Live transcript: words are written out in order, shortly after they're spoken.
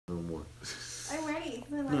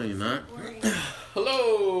No, you're not.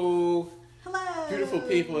 Hello. Hello. Beautiful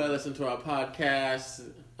people that listen to our podcast.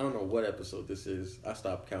 I don't know what episode this is. I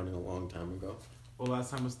stopped counting a long time ago. Well, last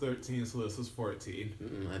time was 13, so this was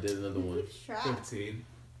 14. I did another one. 15.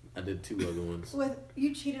 I did 2 other ones. With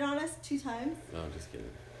you cheated on us 2 times? No, I'm just kidding.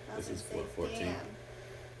 This is 14. Damn.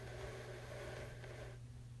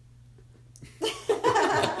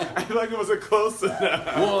 I feel like it wasn't close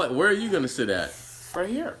enough. Well, where are you going to sit at? Right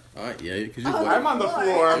here. All right, yeah, because you're I'm on the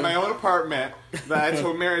floor in my own apartment that I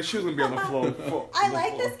told Mary she was going to be on the floor. I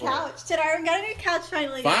like this couch. Tadarwin got a new couch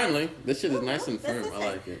finally. Finally. This shit is nice and firm. This is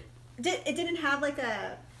I like it. It didn't have like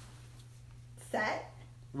a set?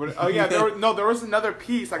 Oh, yeah. There was another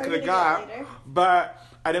piece I could have got, but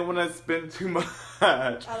I didn't want to spend too much.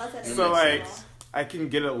 Oh, that's so, like, I can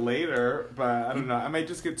get it later, but I don't know. I might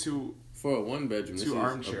just get 2... For a 1-bedroom, this is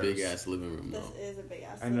armchairs. a big-ass living room, though. This is a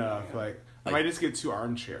big-ass I know. I might just get 2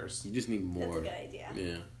 armchairs. You just need more. That's a good idea.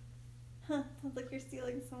 Yeah. Huh. Sounds like you're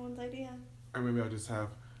stealing someone's idea. Or maybe I'll just have...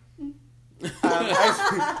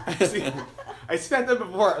 I see that done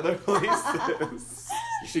before other places.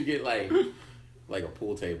 You should get, like a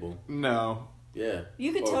pool table. No. Yeah.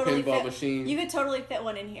 You could or totally a pinball fit. machine. You could totally fit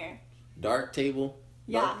one in here. Dart table.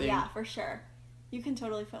 Yeah, yeah, for sure. You can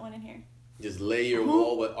totally fit one in here. Just lay your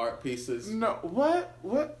wall with art pieces. No, what?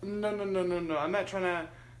 No. I'm not trying to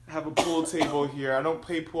have a pool table here. I don't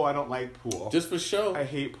play pool. I don't like pool. Just for show. I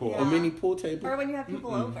hate pool. Yeah. A mini pool table. Or when you have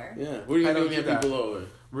people over. Yeah. What are you going to do when you have people over?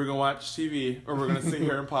 We're going to watch TV, or we're going to sit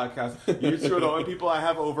here and podcast. You two are the only people I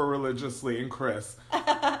have over religiously, and Chris.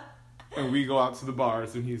 And we go out to the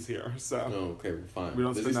bars when he's here, so. Oh, okay, well, fine. We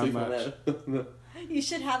don't spend that much. You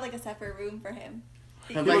should have like a separate room for him.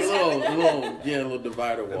 Have like a little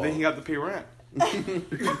divider wall. And then he got to pay rent.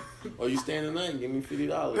 Or you stay in the night and give me $50.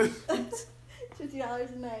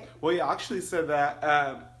 $50 a night. Well, he actually said that,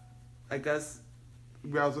 I guess,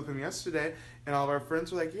 I was with him yesterday, and all of our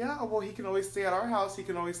friends were like, yeah, well, he can always stay at our house. He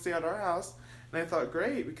can always stay at our house. And I thought,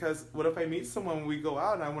 great, because what if I meet someone when we go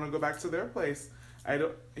out and I want to go back to their place? I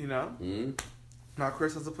don't, Now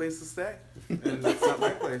Chris has a place to stay, and that's not my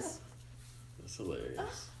place. That's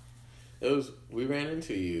hilarious. We ran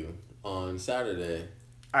into you on Saturday.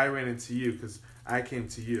 I ran into you because I came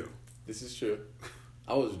to you. This is true.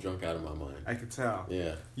 I was drunk out of my mind. I could tell.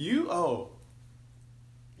 Yeah.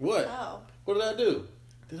 What? Oh. What did I do?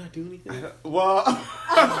 Did I do anything? Well,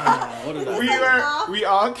 what did I do? We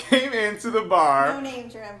all came into the bar. No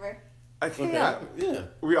names, remember. Okay. Yeah.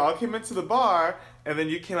 We all came into the bar, and then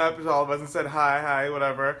you came up to all of us and said, hi,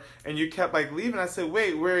 whatever. And you kept, leaving. I said,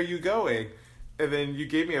 wait, where are you going? And then you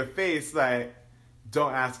gave me a face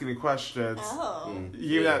don't ask any questions. Oh.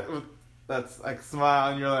 You gave that's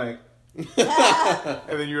smile, and you're like...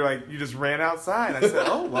 And then you just ran outside. I said,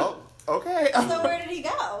 oh, well, okay. So where did he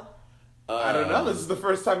go? I don't know. This is the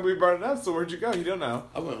first time we brought it up, so where'd you go? You don't know.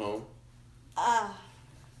 I went home. I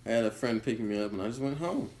had a friend picking me up, and I just went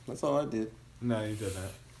home. That's all I did. No, you didn't.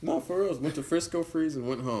 No, for real. Went to Frisco Freeze and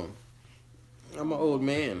went home. I'm an old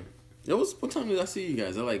man. What time did I see you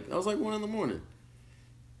guys? I was 1 in the morning.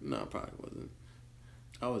 No, I probably wasn't.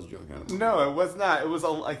 I was drunk out of my No, it was not. It was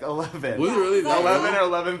 11. Was it really? 11 or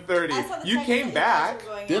 11:30. You came back.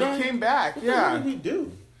 Did I? You came back, what yeah. What did he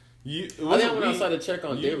do? I think I went outside to check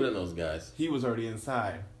on David and those guys. He was already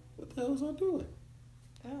inside. What the hell was I doing?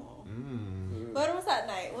 Oh. What was that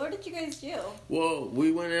night? What did you guys do? Well,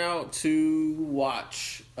 we went out to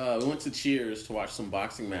watch. We went to Cheers to watch some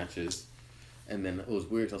boxing matches. And then it was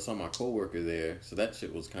weird 'cause I saw my coworker there. So that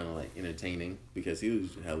shit was kind of entertaining because he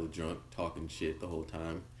was hella drunk, talking shit the whole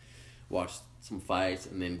time. Watched some fights,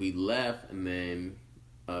 and then we left, and then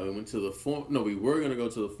we went to the forum. No, we were going to go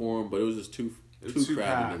to the forum, but it was just too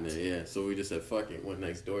crowded in there. Yeah, so we just said, fuck it. Went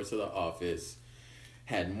next door to the office.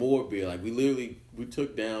 Had more beer. We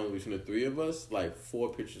took down, between the 3 of us,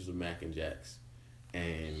 4 pictures of Mac and Jacks.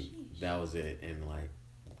 And that was it. And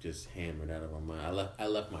just hammered out of my mind. I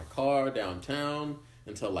left my car downtown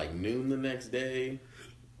until noon the next day.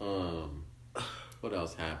 What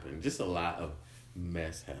else happened? Just a lot of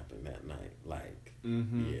mess happened that night.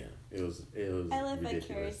 Yeah, it was I lived ridiculous.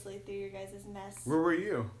 vicariously through your guys' mess. Where were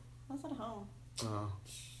you? I was at home. Oh.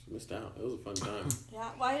 Missed out. It was a fun time. Yeah,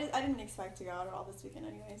 well, I didn't expect to go out at all this weekend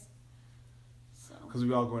anyways. So. Because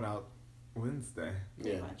we all going out Wednesday.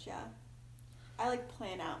 Pretty much, yeah. I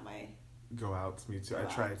plan out my... Go out, me too. I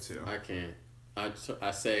try to. I can't.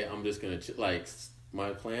 I say I'm just going to...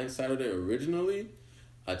 my plan Saturday originally,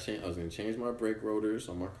 I was going to change my brake rotors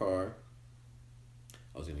on my car.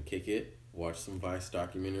 I was going to kick it, watch some Vice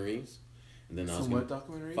documentaries. And then what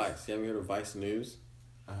documentaries? Vice. You haven't heard of Vice News?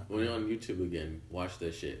 When you're on YouTube again, watch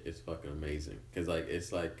that shit. It's fucking amazing. Because,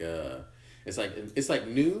 it's like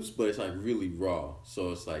news, but it's like really raw.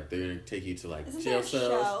 So it's like they're gonna take you to like Isn't jail there a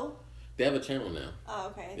cells. show? They have a channel now. Oh,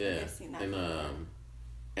 okay. I think Yeah, I've seen that. and before.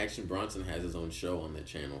 Action Bronson has his own show on that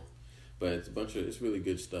channel, but it's really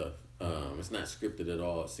good stuff. It's not scripted at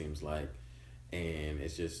all. It seems like, and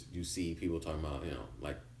it's just you see people talking about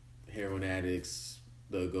like heroin addicts.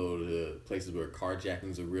 They'll go to places where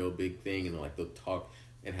carjacking's a real big thing, and like they'll talk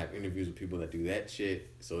and have interviews with people that do that shit.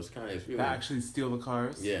 So it's really They actually steal the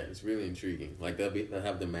cars. yeah, it's really intriguing. Like they'll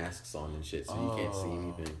have the masks on and shit, so you can't see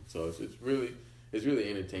anything. So it's really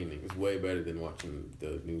entertaining. It's way better than watching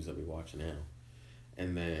the news that we watch now.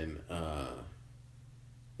 And then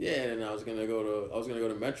and I was gonna go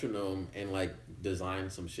to Metronome and like design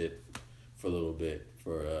some shit for a little bit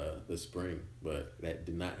for the spring, but that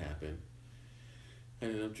did not happen. I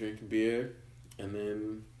ended up drinking beer, and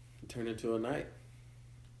then it turned into a night.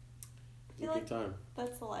 It was a good time.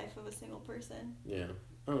 That's the life of a single person. Yeah,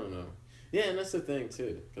 I don't know. Yeah, and that's the thing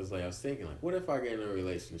too, because like I was thinking, like, what if I get in a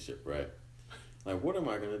relationship, right? Like, what am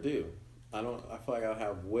I gonna do? I feel like I'll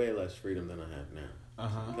have way less freedom than I have now.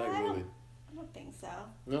 Like really. I don't think so.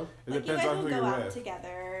 No? It Like, depends you on guys who will you're go out with.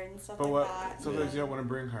 together and stuff But like what? that. Sometimes you don't want to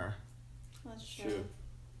bring her. That's true. True.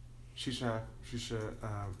 She should.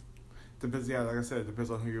 Depends. Yeah, like I said, it depends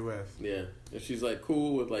on who you're with. Yeah. If she's like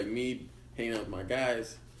cool with like me hanging out with my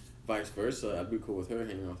guys, vice versa, I'd be cool with her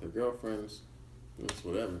hanging out with her girlfriends. It's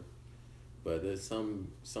whatever. But there's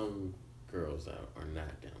some girls that are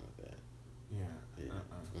not down with that. Yeah. Yeah.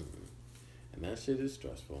 And that shit is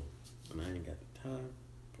stressful. And I ain't got the time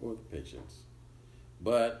or the patience.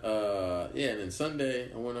 But and then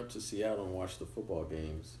Sunday I went up to Seattle and watched the football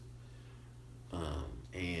games.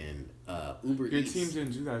 And Uber Your Eats. team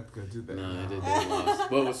didn't do that good, did they? No, they lost.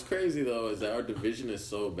 But what's crazy though is that our division is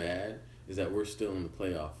so bad is that we're still in the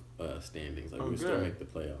playoff standings. Like we still make the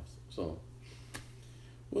playoffs. So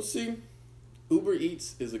we'll see. Uber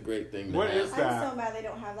Eats is a great thing. What is that? I'm so mad they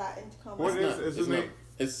don't have that in Tacoma. What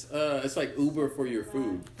is it's like Uber for your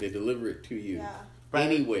food. They deliver it to you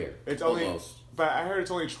anywhere. It's almost. only. But I heard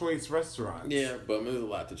it's only choice restaurants. Yeah, but there's a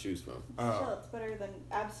lot to choose from. Still, it's better than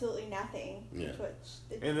absolutely nothing. Yeah.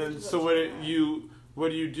 And then, so what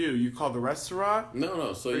do you do? You call the restaurant?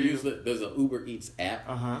 No. So there's an Uber Eats app.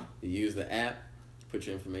 You use the app, put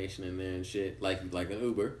your information in there and shit, like an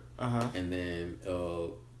Uber. And then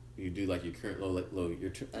you do like your current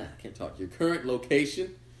your current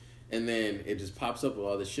location, and then it just pops up with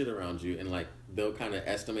all the shit around you, and like they'll kind of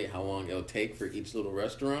estimate how long it'll take for each little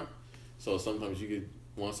restaurant. So sometimes you could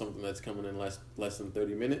want something that's coming in less than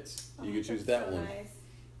 30 minutes. You could choose that one. Nice.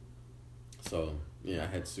 So yeah, I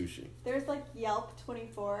had sushi. There's like Yelp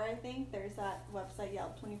 24, I think. There's that website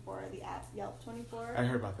Yelp 24, the app Yelp 24. I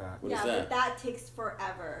heard about that. What is that? But that takes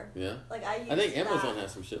forever. Yeah. Like I think Amazon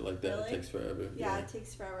has some shit like that. Really? It takes forever. Yeah, it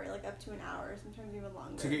takes forever, like up to an hour, sometimes even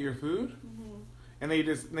longer. To get your food? Mm-hmm. And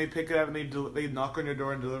they pick it up and they knock on your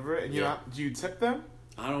door and deliver it. And do you tip them?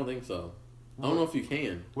 I don't think so. I don't know if you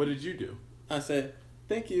can. What did you do? I said,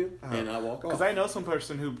 thank you, and I walk off. Because I know some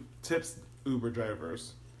person who tips Uber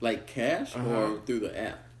drivers. Like cash or through the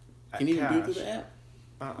app? Can you even do it through the app?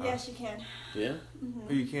 Yes, you can. Yeah? Mm-hmm.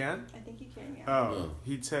 Oh, you can? I think you can, yeah. Oh,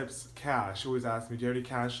 he tips cash. He always asks me, do you have any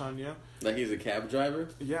cash on you? Like he's a cab driver?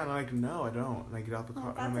 Yeah, and I'm like, no, I don't. And I get out the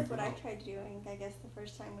car. That's and like what no. I tried doing, I guess, the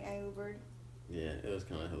first time I Ubered. Yeah, it was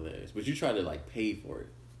kind of hilarious. But you tried to like pay for it.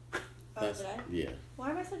 Oh, did I? Yeah. Why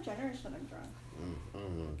am I so generous when I'm drunk? I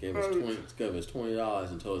don't know. Gave us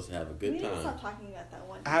 $20 and told us to have a good We need to time. stop talking about that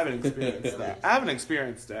one. I haven't experienced that. I haven't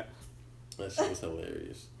experienced it. That shit was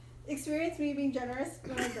hilarious. Experience me being generous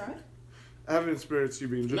when I'm drunk? I haven't experienced you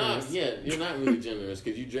being generous. Nah, yeah, you're not really generous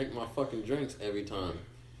because you drink my fucking drinks every time.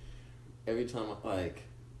 Every time,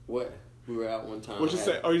 what? We were out one time. What'd you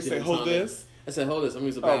say? Oh, you say, hold this? I said, hold this. I'm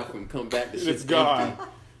going to use the bathroom. Come back. The shit's gone. empty.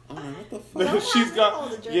 I'm like, what the fuck? She's got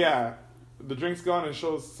gone. Yeah. The drink's gone and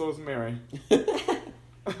so is Mary.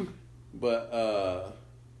 But,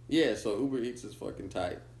 yeah, so Uber Eats is fucking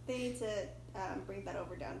tight. They need to bring that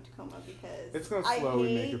over down to Tacoma because it's going to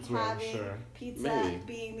slowly make its way, I'm sure. Pizza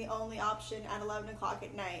being the only option at 11 o'clock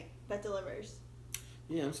at night that delivers.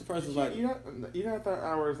 Yeah, I'm surprised it's like... You know that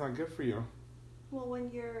hour is not good for you. Well, when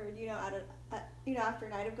you're, after a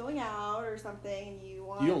night of going out or something and you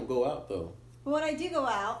want... You don't go out, though. But when I do go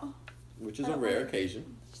out... Which is a rare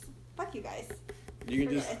occasion. Fuck you guys. You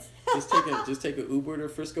can just take an Uber to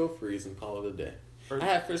Frisco Freeze and call it a day. I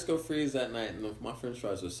had Frisco Freeze that night, and my French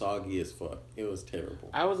fries were soggy as fuck. It was terrible.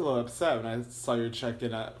 I was a little upset when I saw your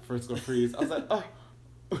check-in at Frisco Freeze. I was like,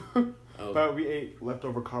 oh. But we ate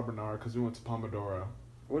leftover carbonara because we went to Pomodoro.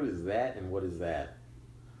 What is that and what is that?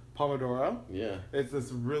 Pomodoro. Yeah. It's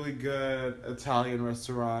this really good Italian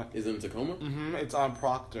restaurant. Is it in Tacoma? Mm-hmm. It's on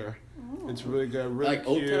Proctor. Oh. It's really good. Really Like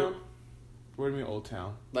cute. Old Town? What do you mean Old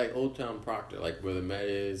Town? Like Old Town Proctor, like where the Met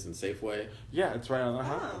is and Safeway. Yeah, it's right on the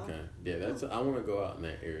Oh. Okay. Yeah, that's. I want to go out in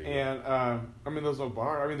that area. And I mean, there's no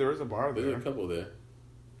bar. I mean, there is a bar There's there. a couple there.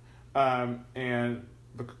 And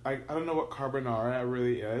I don't know what carbonara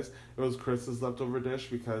really is. It was Chris's leftover dish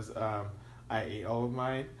because I ate all of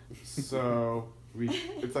mine. So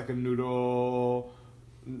it's like a noodle.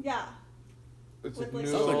 Yeah. It's With, like like,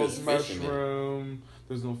 noodles, sounds like there's fish in it. mushroom.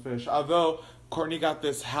 There's no fish. Although Courtney got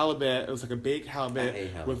this halibut. It was like a baked I halibut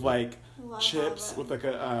hate halibut. with like I love chips, halibut. with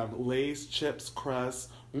like a Lay's chips crust.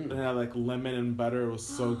 Mm. And it had like lemon and butter. It was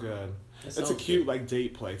so good. That It's a sounds cute good. like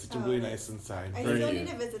date place. It's Oh, really it nice is. inside. I Very still cute.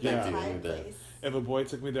 need to visit Yeah. that Thai With that. place. If a boy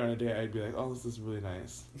took me there on a date, I'd be like, "Oh, this is really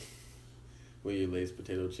nice." Where you Lay's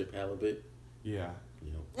potato chip halibut. Yeah.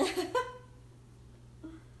 You know.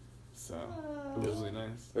 So it was really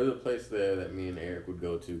nice. There's a place there that me and Eric would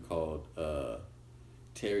go to called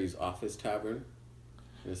Terry's Office Tavern.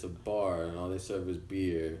 And it's a bar, and all they serve is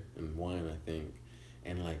beer and wine, I think.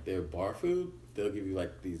 And like their bar food, they'll give you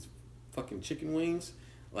like these fucking chicken wings,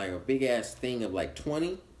 like a big ass thing of like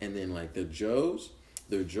 20, and then like their joes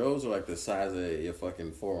are like the size of your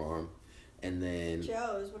fucking forearm, and then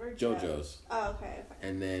Joe's. What are JoJo's. Joe's? Oh, okay.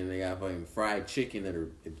 And then they got fucking fried chicken that are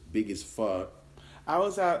big as fuck. I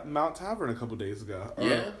was at Mount Tavern a couple days ago.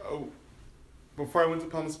 Yeah? Before I went to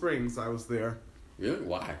Palm Springs, I was there. Really?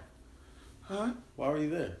 Why? Huh? Why were you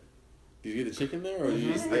there? Did you get the chicken there, or did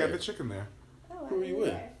you just I there? got the chicken there. Oh, Who were you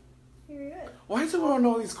with? Who were you with? Why do I want to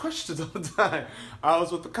know all these questions all the time? I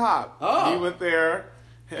was with the cop. Oh. He went there.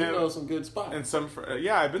 You know some good spots. And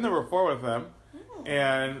yeah, I've been there before with them. Oh.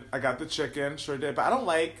 And I got the chicken, sure did. But I don't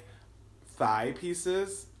like thigh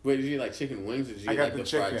pieces. Wait, did you get like chicken wings, or did you I get got like the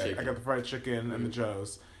chicken. fried chicken? I got the fried chicken and the Mhm.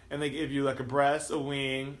 Joe's. And they give you like a breast, a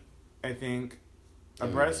wing, I think. A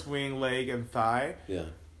Mm. breast, wing, leg, and thigh. Yeah.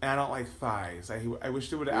 And I don't like thighs. I wish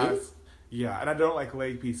they would Really? have asked. Yeah, and I don't like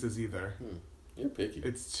leg pieces either. You're picky.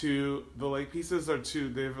 The leg pieces are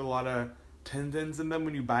they have a lot of tendons in them.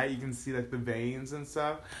 When you buy it, you can see like the veins and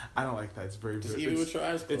stuff. I don't like that. It's very Just vi- eat it it's, with your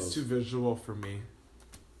eyes closed. it's too visual for me.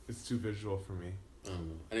 It's too visual for me. I don't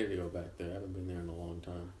know. I need to go back there. I haven't been there in a long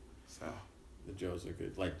time. So The Joes are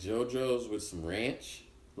good. Like JoJo's with some ranch.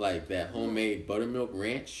 Like that homemade buttermilk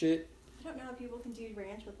ranch shit. I don't know if people can do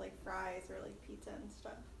ranch with like fries or like pizza and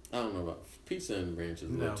stuff. I don't know about pizza and ranch is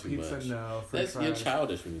a no little too pizza, much. no. French You're fries.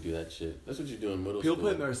 childish when you do that shit. That's what you do in middle People school.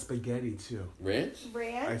 put in their spaghetti too. Ranch?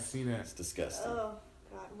 Ranch? I've seen it. It's disgusting. Oh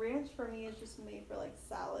god, ranch for me is just made for like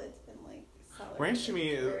salads and like salad. Ranch to me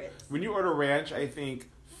is carrots. when you order ranch, I think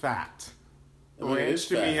fat. I mean, it Ranch is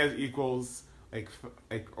to me fat. has equals like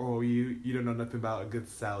you don't know nothing about a good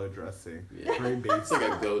salad dressing. Yeah. Very It's basic.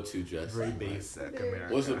 like a go-to dressing. Very Like, basic Very-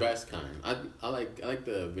 American. what's the best kind? I like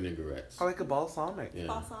the vinaigrettes. I like a balsamic. Yeah.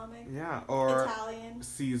 Balsamic. Yeah, or Italian.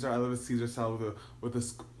 Caesar. I love a Caesar salad with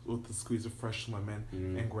a squeeze of fresh lemon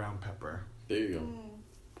Mm. and ground pepper. There you go. Mm.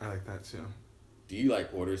 I like that too. Do you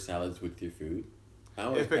like order salads with your food? I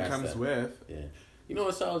always If it pass comes that. with Yeah. You know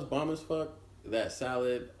what salad's bomb as fuck? That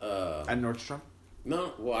salad. at Nordstrom.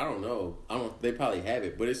 No, well I don't know. They probably have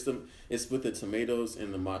it, but it's with the tomatoes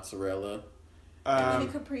and the mozzarella. And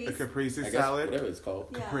a caprese. A caprese I guess salad. whatever it's called.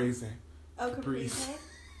 Yeah. Caprese. Oh, Caprese. caprese.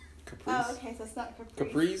 Caprese. Oh, okay, so it's not caprese.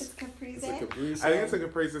 Caprese? It's caprese. It's a caprese. I think it's a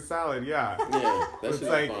caprese salad. Yeah. Yeah, that's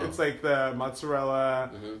It's like the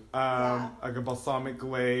mozzarella, Mhm. Yeah. like a balsamic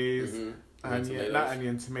glaze, Mhm. And onion, tomatoes. not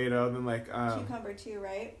onion, tomato, then like Cucumber too,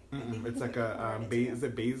 right? I think you it's can like put a cucumber in it, too. is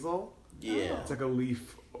it basil? Yeah. It's like a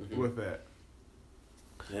leaf Mhm. with it.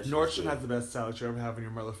 That shit's Nordstrom good. has the best salad you ever have in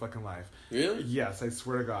your motherfucking life. Really? Yes, I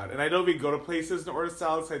swear to God. And I know we go to places and order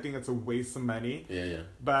salads. I think it's a waste of money. Yeah, yeah.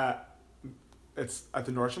 But it's at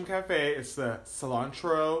the Nordstrom Cafe. It's the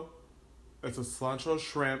cilantro. It's a cilantro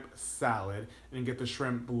shrimp salad, and you get the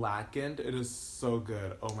shrimp blackened. It is so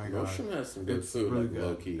good. Oh my God. Nordstrom has some good It's food, really like good.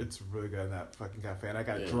 low key. It's really good in that fucking cafe. And I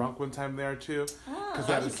got Yeah. drunk one time there too. Ah. Because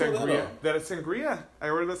they had a How'd you fill that sangria. up? They had a sangria. I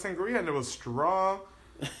ordered the sangria and it was strong.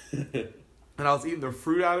 And I was eating the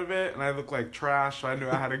fruit out of it, and I looked like trash, so I knew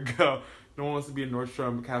I had to go. No one wants to be in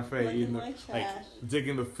Nordstrom Cafe Looking eating like trash.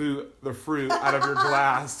 digging the fruit out of your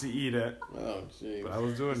glass to eat it. Oh, jeez. But I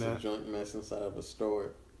was doing It's a that. joint mess inside of a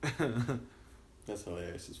store. That's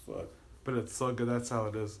hilarious as fuck. But it's so good. That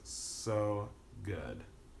salad is so good.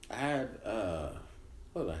 I had,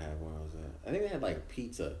 what did I have when I was at? I think they had like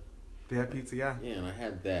pizza. They have pizza, yeah. Yeah, and I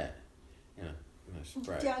had that. And a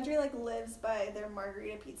Sprite. DeAndre like lives by their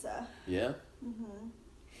margarita pizza. Yeah? Mm-hmm.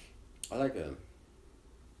 I like a...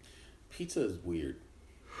 Pizza is weird.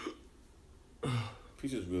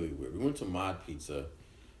 Pizza's really weird. We went to Mod Pizza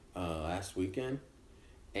last weekend,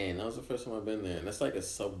 and that was the first time I've been there. And that's like a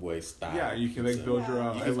Subway style. Yeah, you can like pizza. build your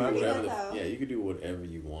own. You I can do love whatever that. you can do whatever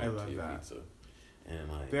you want I love to your that. pizza.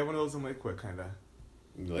 And like They have one of those in Lakewood, kind of.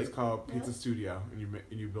 like, It's called Pizza Studio, and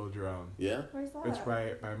you build your own. yeah. Where's that? It's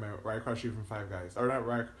right across the street from Five Guys, or not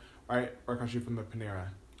right across the street from the Panera.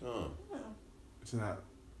 Oh. Oh. It's in that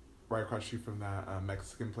right across the street from that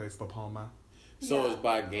Mexican place, La Palma. So Yeah. it's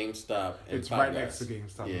by GameStop and It's Five right Guys. next to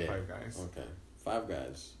GameStop and Five Guys. Okay. Five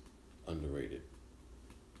Guys, underrated.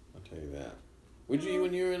 I'll tell you that. Would you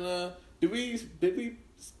when you were in did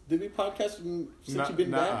we podcast since you've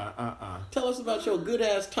been back? Tell us about your good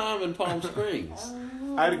ass time in Palm Springs.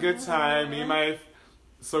 I had a good time.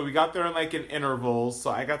 So we got there in like in intervals.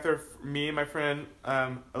 So I got there. Me and my friend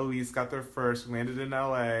Elise got there first. We landed in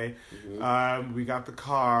LA. Mm-hmm. We got the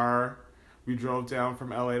car. We drove down from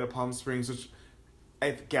LA to Palm Springs, which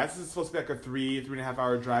I guess is supposed to be like a 3.5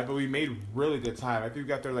 hour drive. But we made really good time. I think we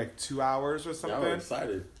got there like 2 hours or something. Y'all were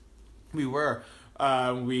excited. We were.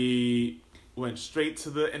 We went straight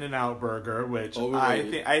to the In-N-Out burger, which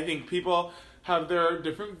Overrated. I think people have their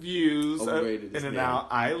different views Overrated of In-N-Out.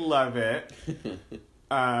 I love it.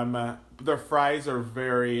 Their fries are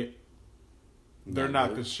they're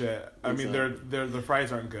not the shit. I mean, the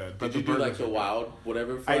fries aren't good. But did you do like the wild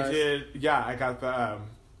whatever fries? I did. Yeah, I got the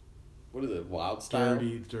What is it? Wild style.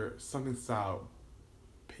 Something style.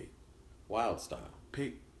 Wild style.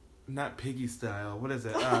 Not piggy style. What is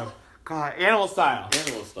it? God, animal style.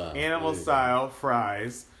 Animal style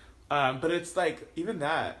fries. But it's like, even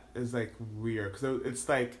that is like weird. Because it's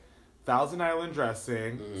like Thousand Island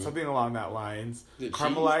dressing, something along that lines.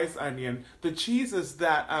 Caramelized onion. The cheese is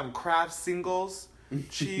that Kraft Singles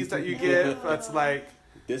cheese that you get. That's like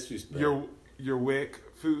disrespect. Your Wick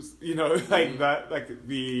foods. You know, like that, like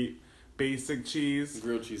the basic cheese.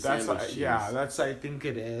 Grilled cheese that's sandwich cheese. Yeah, that's I think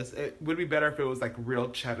it is. It would be better if it was like real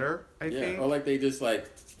cheddar, I think. Or like they just like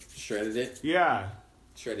shredded it. Yeah.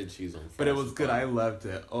 Shredded cheese on fries. But it was good. I loved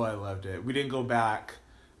it. Oh, I loved it. We didn't go back.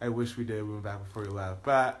 I wish we did. We went back before we left.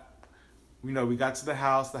 But, we got to the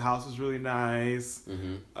house. The house was really nice.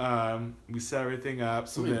 Mm-hmm. We set everything up.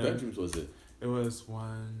 So how many bedrooms was it? It was 4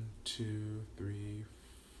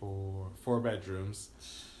 bedrooms.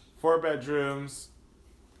 4 bedrooms.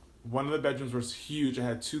 One of the bedrooms was huge. I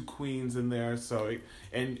had 2 queens in there,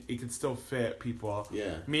 and it could still fit people.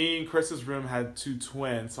 Yeah. Me and Chris's room had 2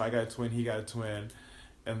 twins, so I got a twin, he got a twin,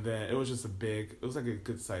 and then it was just it was like a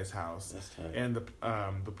good sized house. That's tight. And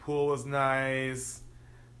the pool was nice,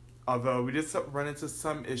 although we did run into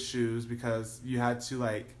some issues because you had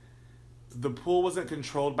to the pool wasn't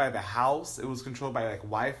controlled by the house; it was controlled by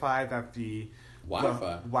Wi-Fi that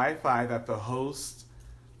Wi-Fi that the host,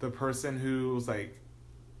 the person who was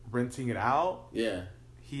renting it out,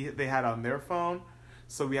 they had on their phone,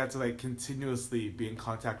 so we had to continuously be in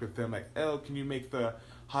contact with them, can you make the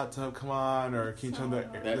hot tub come on, or can you turn the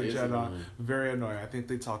jet on? Very annoying. I think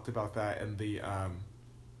they talked about that in the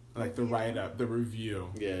the write up, the review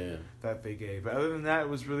that they gave. But other than that, it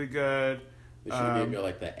was really good. They should have gave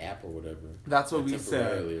you the app or whatever. That's what we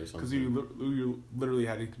said, because you literally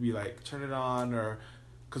had to be turn it on, or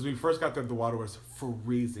because we first got there, the water was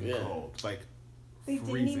freezing cold, They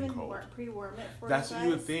didn't even pre-warm it for That's you what guys?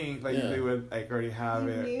 you would think. They would already have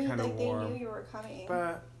it kind of warm. They knew you were coming.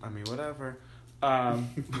 But I mean, whatever.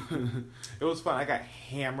 It was fun. I got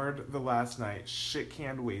hammered the last night. Shit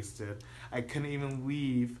canned wasted. I couldn't even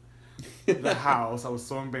leave the house. I was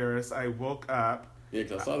so embarrassed. I woke up. Yeah,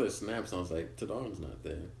 because I saw this snaps and I was like, Tadarwin's not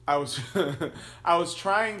there. I was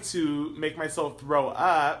trying to make myself throw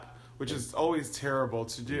up, which is always terrible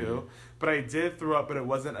to do. Mm-hmm. But I did throw up, but it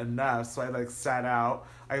wasn't enough. So I sat out.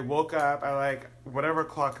 I woke up at whatever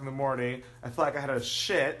o'clock in the morning. I felt like I had a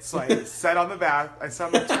shit. So I sat on the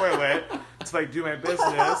toilet to do my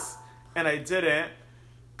business. And I didn't,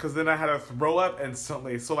 because then I had to throw up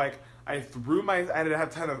instantly. So I didn't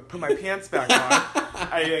have time to put my pants back on.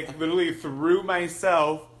 I literally threw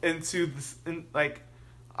myself into this,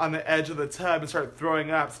 on the edge of the tub and started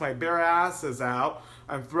throwing up. So my bare ass is out.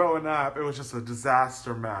 I'm throwing up. It was just a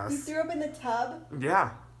disaster mess. You threw up in the tub?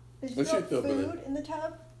 Yeah. Did you throw up food in the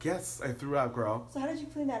tub? Yes, I threw up, girl. So how did you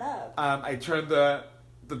clean that up? I turned the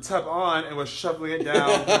tub on and was shoveling it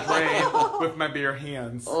down the drain with my bare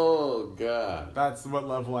hands. Oh, God. That's what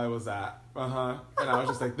level I was at. Uh-huh. And I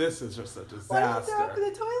was just this is just a disaster. Why did you throw up in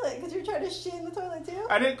the toilet? Because you're trying to shit in the toilet, too?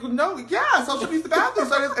 I didn't know. Yes, I was trying to use the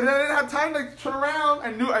bathroom. And then I didn't have time to turn around.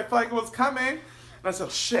 I felt like it was coming. And I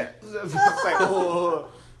said, shit. It was oh.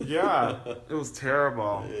 Yeah. It was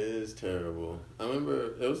terrible. It is terrible. I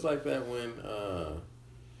remember it was like that when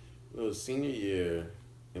it was senior year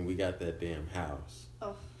and we got that damn house.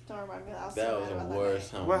 Oh, don't remind me. That was the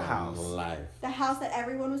worst time What of house? my life. The house that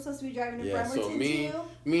everyone was supposed to be driving to Yeah, Bremerton so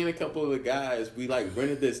me and a couple of the guys, we like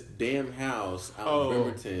rented this damn house out in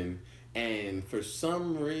Bremerton, and for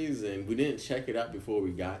some reason we didn't check it out before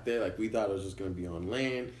we got there. Like we thought it was just gonna be on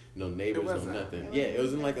land, no neighbors, no nothing. It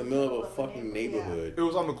was in like the middle of a fucking neighborhood. It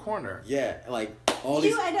was on the corner. Yeah, like all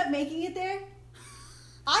Did these. you end up making it there?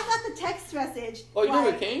 I got the text message. Oh, you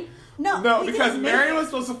never came? No, because Mary was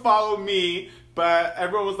supposed to follow me, but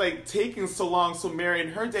everyone was like taking so long, so Mary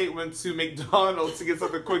and her date went to McDonald's to get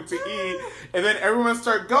something quick to eat, and then everyone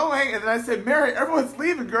started going, and then I said, Mary, everyone's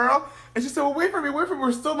leaving, girl. And she said, well, wait for me,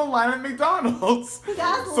 we're still in the line at McDonald's. So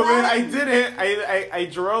then I did it, I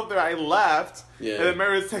drove there, I left, and then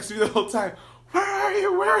Mary was texting me the whole time, where are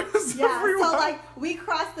you? Where is everyone? So like we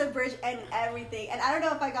crossed the bridge and everything, and I don't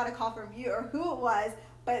know if I got a call from you or who it was,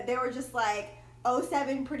 but they were just like,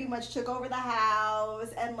 07 pretty much took over the house,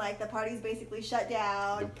 and like the party's basically shut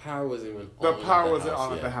down. The power wasn't even on. The power wasn't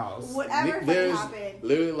on at the house. Whatever happened.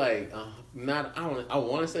 Literally like I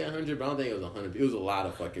want to say 100, but I don't think it was 100. It was a lot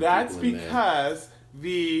of fucking. That's people because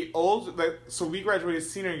so we graduated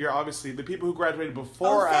senior year. Obviously, the people who graduated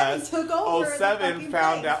before us, took over 07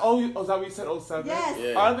 found out. Oh, is that what you said? 07. Yes.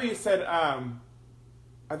 Yeah. I thought you said I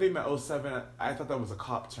think you meant 07. I thought that was a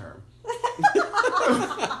cop term.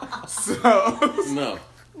 No.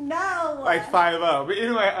 Like 5-0. But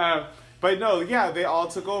anyway, but no, yeah, they all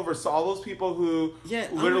took over. So all those people who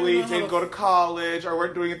literally didn't go to college or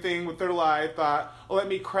weren't doing a thing with their life thought, oh, let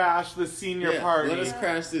me crash the senior party. Let us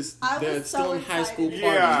crash this. They're so still in high school party.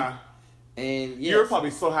 Yeah. And you were probably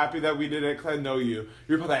so happy that we did it because I know you.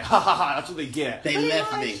 You were probably like, ha ha ha, that's what they get. They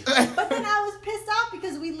left me. But then I was pissed off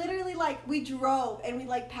because we literally we drove and we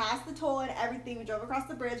passed the toll and everything. We drove across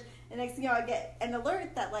the bridge, and next thing you know, I get an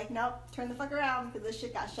alert that nope, turn the fuck around because this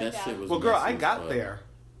shit got shut down. Shit was well, girl, I got there.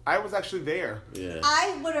 I was actually there. Yeah.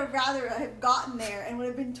 I would have rather have gotten there and would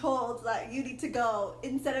have been told that you need to go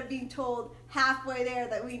instead of being told halfway there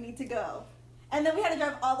that we need to go. And then we had to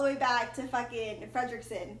drive all the way back to fucking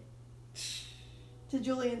Frederickson. To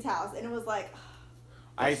Julian's house, and it was like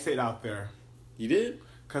I stayed out there. You did?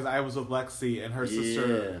 Because I was with Lexi and her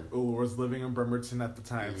sister who was living in Bremerton at the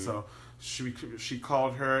time. So she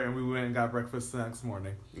called her and we went and got breakfast the next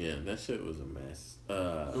morning. Yeah, that shit was a mess.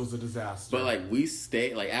 It was a disaster. But we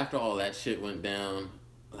stayed after all that shit went down,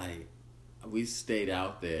 we stayed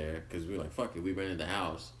out there because we were like, fuck it, we rented the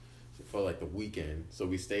house for the weekend. So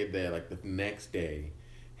we stayed there the next day.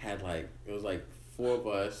 Had it was 4 of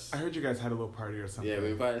us. I heard you guys had a little party or something. Yeah,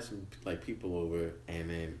 we invited some people over, and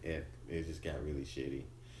then it just got really shitty.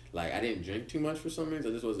 I didn't drink too much for some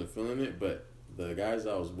reason. I just wasn't feeling it. But the guys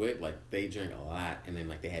I was with, they drank a lot, and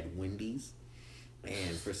then they had Wendy's,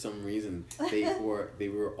 and for some reason they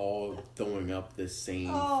were all throwing up the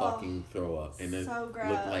same fucking throw up, and it so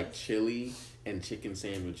looked like chili and chicken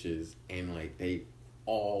sandwiches, and they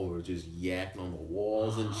all were just yakking on the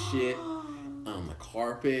walls and shit. On the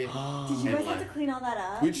carpet. Did you guys have to clean all that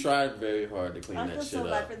up? We tried very hard to clean that shit up. I feel so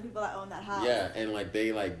bad for the people that own that house. Yeah, and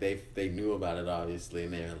they knew about it obviously,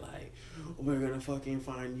 and they were like, we're gonna fucking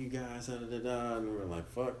find you guys, and we were like,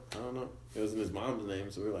 fuck, I don't know. It was in his mom's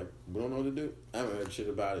name, so we were like, we don't know what to do. I haven't heard shit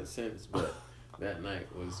about it since, but that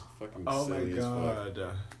night was fucking silly as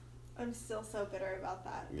fuck. I'm still so bitter about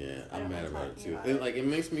that. Yeah, I'm mad about it too. It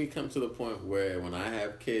makes me come to the point where when I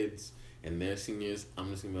have kids and they're seniors,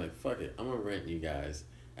 I'm just gonna be like, fuck it, I'm gonna rent you guys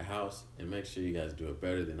a house and make sure you guys do it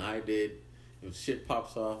better than I did. If shit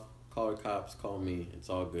pops off, call the cops, call me, it's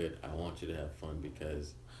all good. I want you to have fun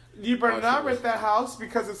because you better not rent that house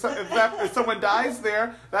because if someone dies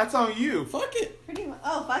there, that's on you. Fuck it. Pretty much.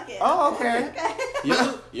 Oh, fuck it. Oh, okay.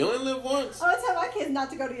 Okay. You only live once. I tell my kids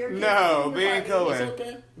not to go to your kids. No, they ain't going. It's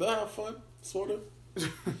okay. They'll have fun, sort of.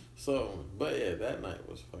 So, but yeah, that night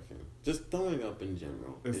was fucking just throwing up in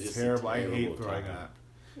general. It's just terrible. I hate throwing up.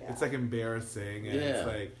 Yeah. It's embarrassing. And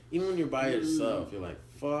it's even when you're by yourself, you're like,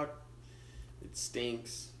 fuck, it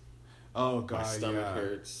stinks. Oh god, my stomach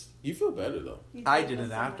hurts. You feel better though. I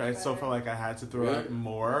didn't after. I still felt like I had to throw up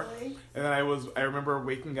more. Really? And then I remember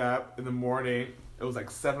waking up in the morning. It was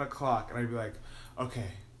 7 o'clock, and I'd be like,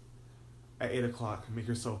 okay, at 8 o'clock, make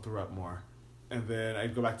yourself throw up more. And then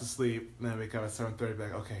I'd go back to sleep, and then I'd wake up at 7:30, be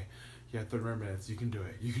like, okay, you have 30 more minutes, you can do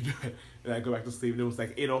it. And I'd go back to sleep, and it was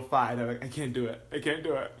 8:05, I'm like, I can't do it.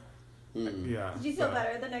 Yeah. Did you feel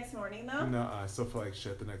better the next morning, though? No, I still feel like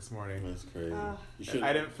shit the next morning. That's crazy.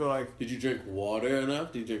 I didn't feel like... Did you drink water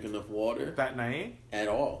enough? Did you drink enough water? That night? At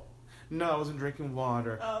all? No, I wasn't drinking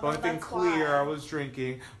water. The only thing clear I was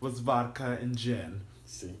drinking was vodka and gin.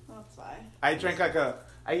 See? That's why. I drank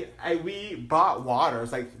we bought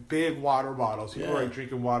waters, big water bottles. People were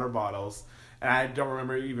drinking water bottles. And I don't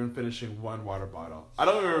remember even finishing one water bottle. I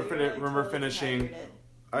don't remember finishing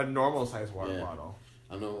a normal sized water bottle.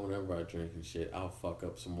 I know whenever I drink and shit, I'll fuck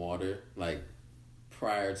up some water, like,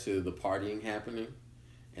 prior to the partying happening,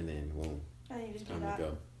 and then, boom, it's time to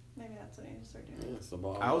go. Maybe that's what I need to start doing. Yeah, it's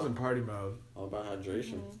about, I was in party mode. All about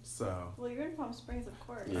hydration. Mm-hmm. So. Well, you're in Palm Springs, of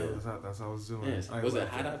course. Yeah. That's what I was doing. Yeah. Was it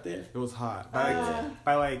hot out there? It was hot.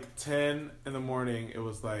 By like 10 in the morning, it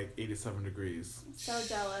was like 87 degrees. So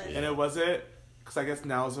jealous. And it wasn't, because I guess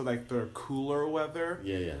now it's like the cooler weather.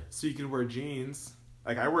 Yeah. So you can wear jeans.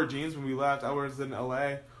 Like, I wore jeans when we left. I was in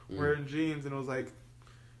LA wearing jeans, and it was like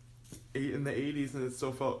in the 80s, and it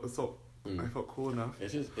still felt, I felt cool enough.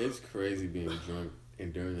 It's crazy being drunk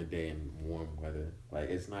and during the day in warm weather. Like,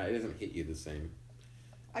 it doesn't hit you the same.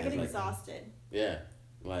 I get exhausted. Yeah.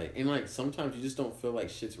 Like, and like, sometimes you just don't feel like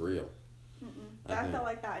shit's real. I felt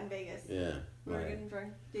like that in Vegas. Yeah. We were getting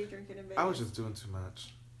drunk, day drinking in Vegas. I was just doing too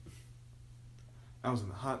much. I was in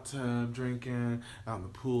the hot tub drinking, out in the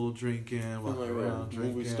pool drinking, walking around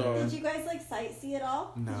drinking. Did you guys like sightsee at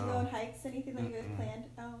all? No. Did you go on hikes? Anything that you guys planned?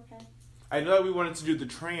 Oh, okay. I know that we wanted to do the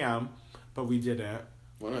tram, but we didn't.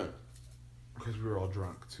 Why not? Because we were all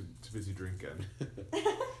drunk, too busy drinking.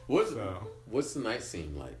 What's the night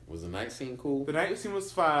scene like? Was the night scene cool? The night scene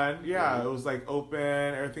was fun. Yeah, it was like open.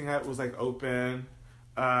 Everything was like open.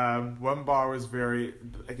 One bar was very,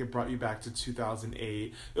 like, it brought you back to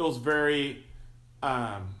 2008. It was very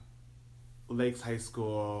Lakes High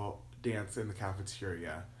School dance in the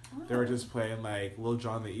cafeteria. Oh. They were just playing like Lil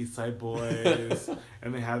Jon, the East Side Boys,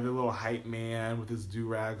 and they had their little hype man with his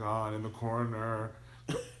do-rag on in the corner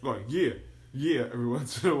going, yeah, every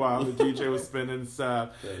once in a while. The DJ was spinning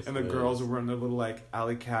stuff, and the girls were wearing their little like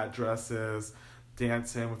alley cat dresses,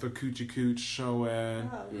 dancing with their coochie cooch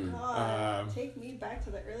showing. Oh, God. Take me back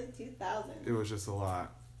to the early 2000s. It was just a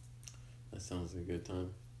lot. That sounds like a good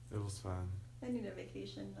time. It was fun. I need a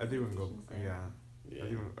vacation. I think we can go. Yeah.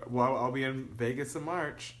 Well, I'll be in Vegas in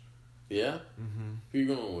March. Yeah? Mm-hmm. Who you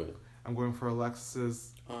going with? I'm going for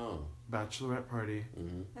Alexis's bachelorette party.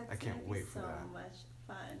 Mm-hmm. I can't wait for that. So much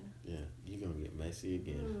fun. Yeah, you're going to get messy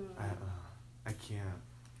again. I can't.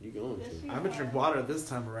 You going to? I'm going to drink water this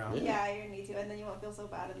time around. Yeah, you're going to need to. And then you won't feel so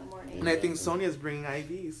bad in the morning. And I think Sonia's bringing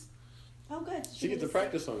IVs. Oh, good. She gets to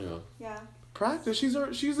practice on y'all. Yeah. Practice? She's a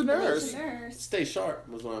nurse. She's a nurse. Stay sharp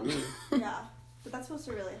was what I mean. Yeah. But that's supposed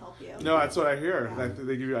to really help you. No, that's what I hear. Yeah. Like,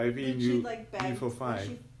 they give you IV and you feel fine. When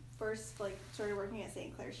she first started working at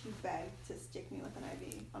St. Clair, she begged to stick me with an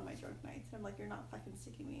IV on my drunk nights. And I'm like, you're not fucking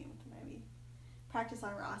sticking me with an IV. Practice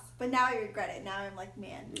on Ross. But now I regret it. Now I'm like,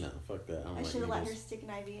 man. No, fuck that. I should have let her stick an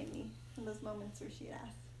IV in me in those moments where she'd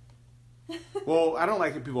asked. Well, I don't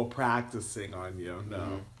like people practicing on you. No.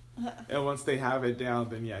 Mm-hmm. And once they have it down,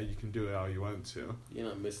 then yeah, you can do it all you want to. You're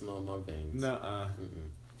not missing all my veins. Nuh-uh.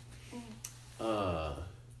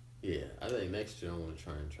 Yeah, I think next year I want to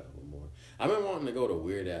try and travel more. I've been wanting to go to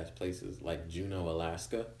weird ass places like Juneau,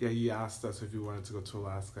 Alaska. Yeah, you asked us if you wanted to go to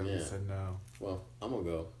Alaska, and we said no. Well, I'm gonna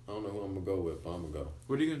go. I don't know who I'm gonna go with, but I'm gonna go.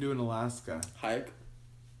 What are you gonna do in Alaska? Hike,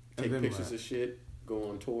 take pictures of shit, go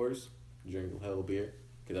on tours, drink hell beer,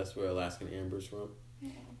 cause that's where Alaskan Amber's from.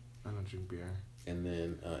 I don't drink beer. And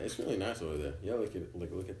then it's really nice over there. Yeah,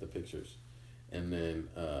 look at the pictures, and then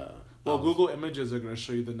Google Images are gonna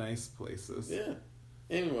show you the nice places. Yeah.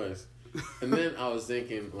 Anyways, and then I was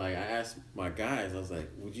thinking, like, I asked my guys, I was like,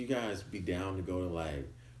 would you guys be down to go to, like,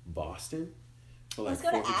 Boston for, like,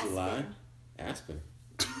 4th of July? Aspen.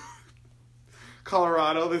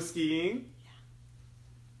 Colorado, the skiing?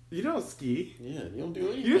 Yeah. You don't ski. Yeah, you don't do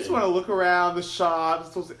anything. You just want to look around the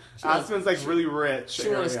shops. Aspen's, like, really rich. She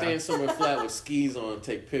want to stand somewhere flat with skis on and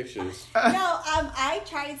take pictures. No, I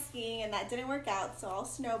tried skiing, and that didn't work out, so I'll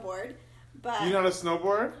snowboard. But you know how to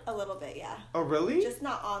snowboard? A little bit, yeah. Oh, really? Just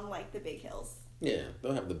not on, like, the big hills. Yeah,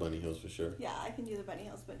 they'll have the bunny hills for sure. Yeah, I can do the bunny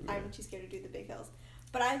hills, but I'm too scared to do the big hills.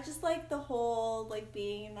 But I just like the whole, like,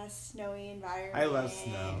 being in a snowy environment. I love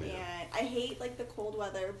snow. And I hate, like, the cold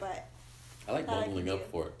weather, but... I like bubbling up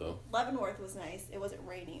for it, though. Leavenworth was nice. It wasn't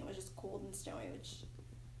raining. It was just cold and snowy, which...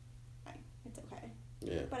 it's okay.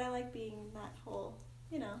 Yeah. But I like being in that whole,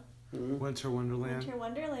 you know... Mm-hmm. Winter Wonderland. Winter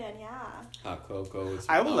Wonderland, yeah. Hot cocoa.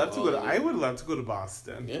 I would love to go to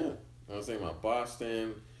Boston. Yeah, I was thinking about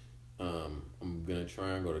Boston. I'm gonna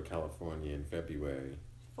try and go to California in February.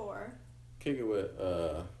 Kick it with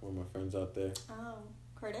one of my friends out there. Oh,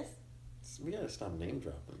 Curtis. We gotta stop name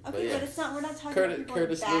dropping. Okay, but it's not. We're not talking about people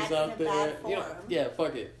Curtis bad lives out in a there. bad form. Yeah,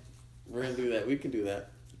 fuck it. We're gonna do that. We can do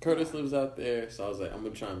that. Curtis lives out there, so I was like, I'm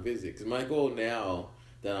gonna try and visit. Cause my goal now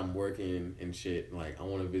that I'm working and shit, like I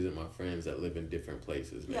want to visit my friends that live in different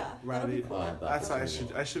places. Man. Yeah, Right. that'll be cool. That's why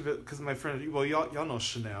I should because my friend, well, y'all know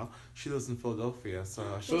Chanel. She lives in Philadelphia, so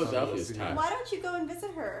I should Philadelphia's see tight. her. Why don't you go and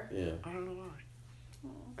visit her? Yeah. I don't know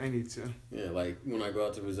why. I need to. Yeah, like when I go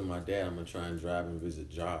out to visit my dad, I'm gonna try and drive and visit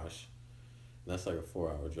Josh. And that's like a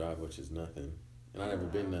 4-hour drive, which is nothing. And I never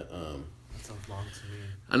been to That sounds long to me.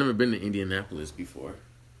 I never been to Indianapolis before,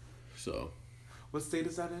 so. What state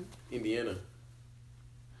is that in? Indiana.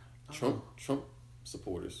 Trump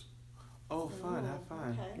supporters. Oh, fun. Have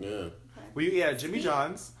fun. Okay. Yeah. Okay. Well, yeah, Jimmy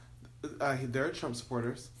John's. They're Trump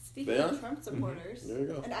supporters. Speaking They of are? Trump supporters, There you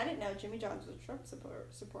go. and I didn't know Jimmy John's was a Trump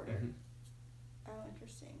supporter. Mhm. Oh,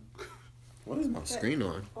 interesting. What is my screen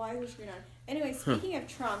on? Why is your screen on? Anyway, speaking of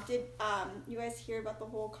Trump, did you guys hear about the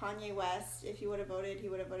whole Kanye West? If he would have voted, he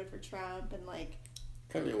would have voted for Trump, and like.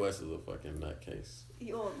 Kanye West is a fucking nutcase.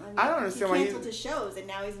 I don't understand why he he- canceled his shows, and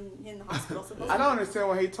now he's in the hospital. I don't understand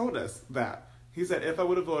why he told us that. He said, if I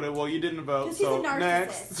would have voted, well, you didn't vote, Because he's so a narcissist.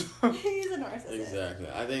 next. He's a narcissist. Exactly.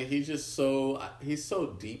 I think he's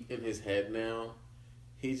so deep in his head now.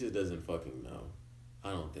 He just doesn't fucking know.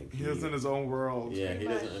 I don't think He lives in his own world. Yeah, Pretty he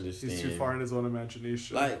doesn't much. understand. He's too far in his own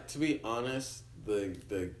imagination. Like, to be honest,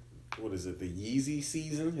 the what is it? The Yeezy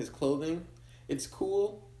season, his clothing, it's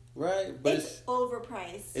cool, right? But It's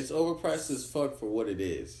overpriced. it's overpriced as fuck for what it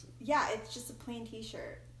is. Yeah, it's just a plain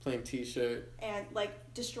T-shirt Plain T-shirt, and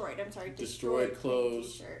like destroyed. I'm sorry, Destroyed plain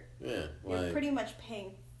clothes. T-shirt. yeah. You're Like, pretty much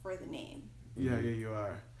paying for the name. Yeah, you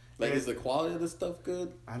are. like Yeah. is the quality of the stuff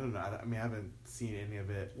good? I don't know. I mean, I haven't seen any of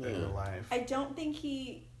it in Yeah. real life. I don't think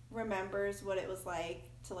he remembers what it was like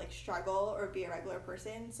to like struggle or be a regular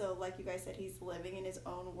person. So like you guys said, he's living in his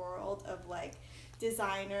own world of like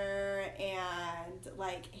designer and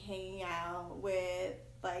like hanging out with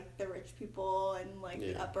like the rich people and like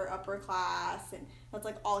the Yeah. upper class, and that's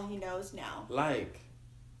like all he knows now. Like,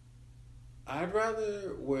 I'd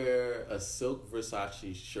rather wear a silk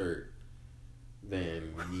Versace shirt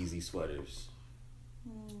than Yeezy sweaters.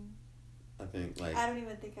 I think like I don't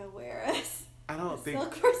even think I wear a I don't think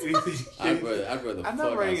silk Versace. anything. I'd rather I'm fuck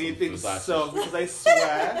not wearing out some anything Versace. silk because I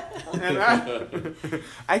sweat, and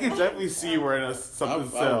I can definitely see you wearing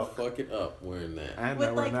something I'll silk. fuck it up wearing that. I'm with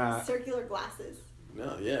not like wearing that. circular glasses.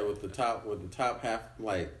 No, yeah, with the top half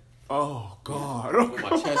like Oh God! with my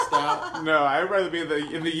chest out. No, I'd rather be in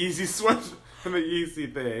the Yeezy sweat in the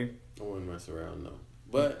Yeezy thing. I wouldn't mess around, no.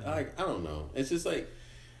 But like I don't know. It's just like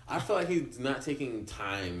I feel like he's not taking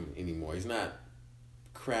time anymore. He's not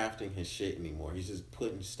crafting his shit anymore. He's just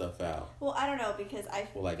putting stuff out. Well, I don't know, because I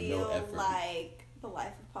Well, like, no feel effort. like the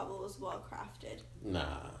life of Pablo was well crafted.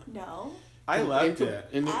 Nah. No. I loved it.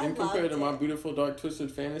 And I compared to loved My it. Beautiful Dark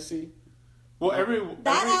Twisted Fantasy, Well,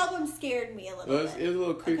 That album scared me a it little was bit. a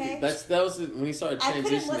little creepy. Okay? That was when he started I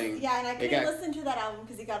couldn't listen. transitioning. Yeah, and I it couldn't got- listen to that album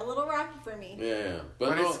because it got a little rocky for me. Yeah, but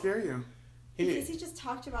Why did no, it scare you? Because he just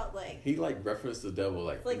talked about like. he like referenced the devil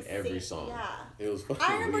like in every Satan- song. Yeah. It was fucking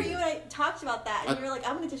I remember weird. you and I talked about that, and I- you were like,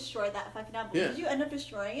 "I'm gonna destroy that fucking album." Yeah. Did you end up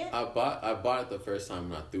destroying it? I bought it the first time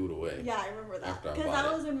and I threw it away. Yeah, I remember that After I because bought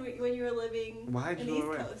that it. was when you were living Why'd in you the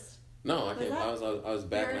throw it East away? Coast. No, I Was came. that- I was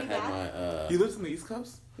back You're and I had already my He lives in the East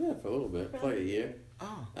Coast. yeah for a little bit, for like a year.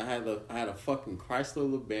 Oh. I had a fucking Chrysler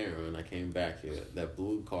LeBaron when I came back here, that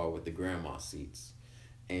blue car with the grandma seats.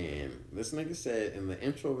 And this nigga said in the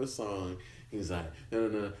intro of a song, he was like,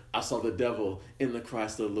 no, I saw the devil in the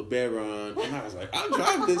Chrysler LeBaron. And I was like, I'm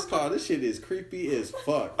driving this car. This shit is creepy as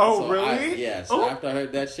fuck. Oh, So really? So Oh. after I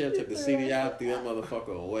heard that shit, I took the CD out, threw that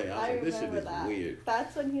motherfucker away. I was like, this shit remember is that. weird.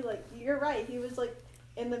 That's when he like. You're right. He was like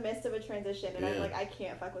in the midst of a transition, and I'm Yeah. like, I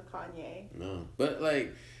can't fuck with Kanye. No. But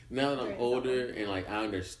like, now that I'm During the older album. and like I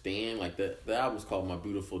understand, like the album's called My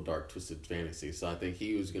Beautiful Dark Twisted Fantasy. So I think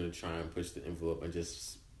he was gonna try and push the envelope and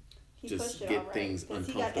just He Just pushed it get all right, things 'cause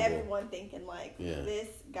he got uncomfortable. everyone thinking like, Yeah. this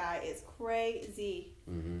guy is crazy.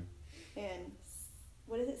 mm-hmm. And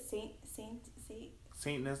what is it, Saint,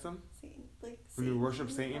 Satanism, like When you worship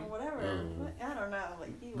Satan Satan? or whatever. I don't know.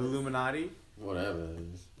 Like he the was Illuminati. Whatever it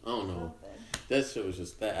is. I don't know. something. That shit was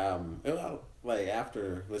just that album. Like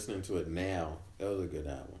after listening to it now, it was a good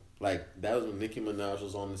album. Like that was when Nicki Minaj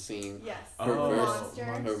was on the scene. Yes. Her Oh, verse, Monsters.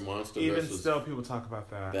 her monster Even verse was still, people talk about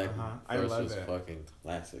that. that I verse love was it. fucking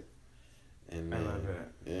classic. And I love it.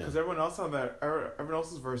 Yeah. Because everyone else on that, everyone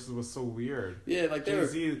else's verses was so weird. Yeah, like they were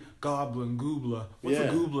Jay-Z, Goblin, Goobla. What's Yeah.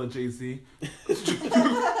 a Goobla, Jay-Z?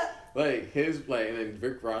 like his like, and then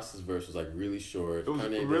Rick Ross's verse was like really short. It was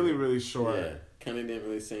Kanye really, didn't- really short. Yeah, Kanye didn't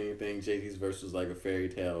really say anything. Jay-Z's verse was like a fairy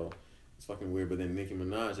tale. It's fucking weird. But then Nicki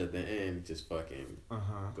Minaj at the end just fucking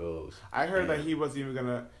Uh-huh. goes. I heard Yeah. that he wasn't even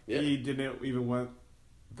gonna. Yeah. He didn't even want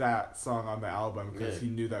that song on the album because Yeah. he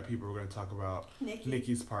knew that people were going to talk about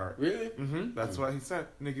Nicki's part. Really? That's what he said.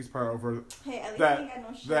 Nicki's part over Hey, at least that. he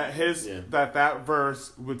got no shit. That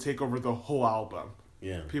verse would take over the whole album.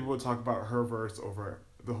 Yeah. People would talk about her verse over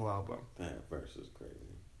the whole album. That verse is crazy.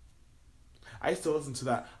 I still listen to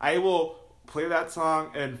that. I will play that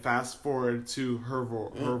song and fast forward to her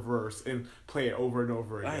verse and play it over and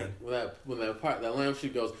over again. Right. When that lamp she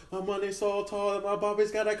goes, my money's so tall that my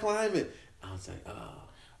Bobby's gotta climb it. I was like,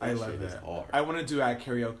 I love it. I want to do it at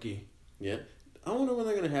karaoke. Yeah. I wonder when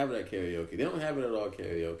they're gonna have it at karaoke. They don't have it at all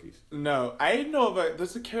karaoke's. No, I know of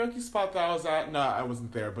there's a karaoke spot that I was at. No, I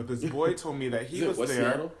wasn't there, but this boy told me that he was West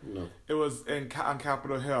there. Seattle? No. It was on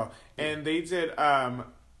Capitol Hill, and they did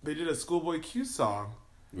a Schoolboy Q song.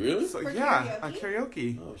 Really? So For yeah, karaoke? on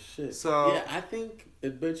karaoke. Oh shit. So yeah, I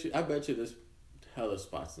bet you there's hella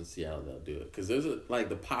spots in Seattle that'll do it because there's like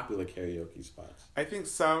the popular karaoke spots. I think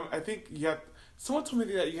you have. Someone told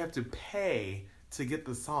me that you have to pay to get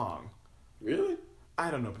the song. Really? I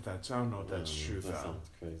don't know if that's true That though. sounds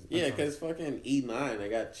crazy. Yeah, because fucking E9, they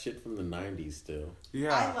got shit from the 90s still.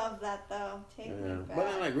 Yeah. I love that though. Take me back. But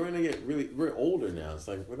then like we're older now. It's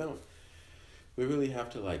like we really have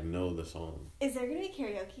to like know the song. Is there gonna be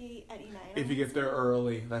karaoke at E9? If you get there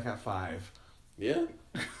early, like at 5. Yeah.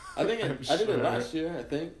 I think I did it last year, I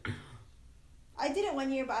think. I did it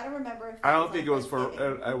one year, but I don't remember if I don't think it was for.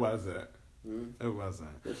 Friendsgiving. It wasn't. Mm-hmm. It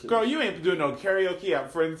wasn't. Girl, you ain't doing no karaoke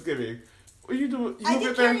at Friendsgiving. What you doing? I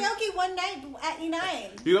did karaoke one night at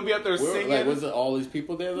E9. You gonna be up there singing? Like, was it all these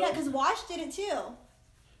people there though? Yeah, because Wash did it too.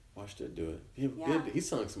 Watch that do it. He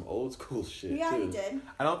sung some old school shit Yeah, too. he did.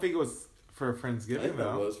 I don't think it was for I Friendsgiving think that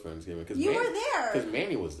though. was Friendsgiving. Cause You were there. Because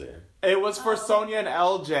Manny was there. It was for Sonia and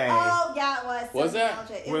LJ. Oh yeah, it was. Was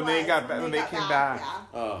that? When they got back? When they came back?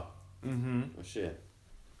 Yeah. Oh. Mm-hmm. Oh shit.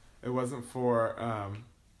 It wasn't for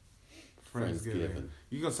Friendsgiving.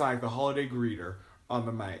 You gonna sound like the holiday greeter on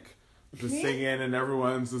the mic, just singing, and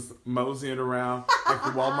everyone's just moseying around like the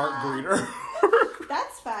Walmart greeter.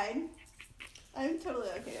 That's fine. I'm totally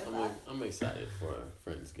okay with that. I'm excited for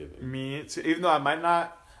Friendsgiving. Me too. Even though I might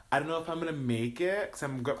not. I don't know if I'm gonna make it because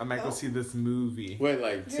I might go see this movie. Wait,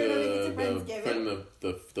 like You're gonna make it to Friendsgiving?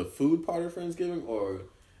 the food part of Friendsgiving or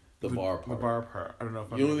the bar part? The bar part. I don't know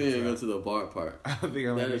if I'm You gonna only need to go to the bar part. I don't think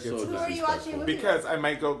I'm gonna make it so to Who are you watching a movie because I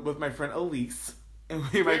might go with my friend Elise, and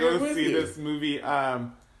we might go with see you. this movie. We're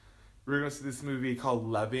gonna see this movie called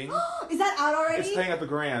Loving. Is that out already? It's playing at the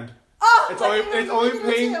Grand. Oh, It's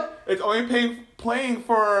only playing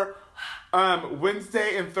for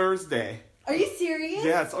Wednesday and Thursday. Are you serious?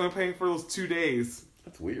 Yeah, it's only playing for those 2 days.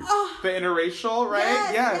 That's weird. Oh, The interracial, right?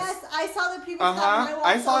 yes. I saw the previous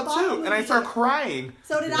I saw it too, and I started crying.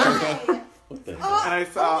 So did I. What the hell? Oh, And I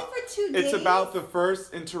saw only for 2 days. it's about the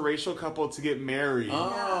first interracial couple to get married.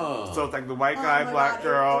 Oh. So it's like the white Oh guy, my black God,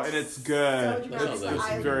 girl, it's and it's good. so dramatic. It's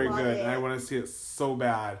I very love good, it. and I want to see it so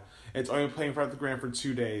bad. It's only playing for at the Grand for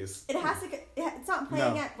 2 days. It has to. It's not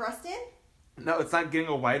playing No. at Rustin. No, it's not getting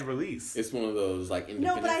a wide release. It's one of those like No,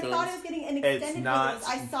 independent but I films. thought it was getting an It's extended not. release.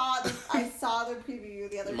 I saw the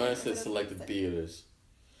preview the other day. Mine It said was selected extended. theaters.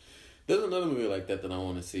 There's another movie like that I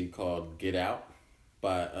want to see called Get Out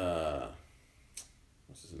by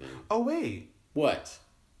what's his name? Oh wait, What?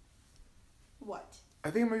 What?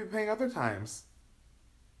 I think it might be playing other times.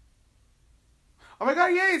 Oh my god,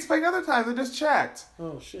 yay, it's playing other times. I just checked.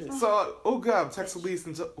 Oh shit. So, oh god, text Elise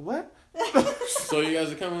and what? So you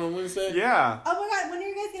guys are coming on Wednesday? Yeah. Oh my god, when are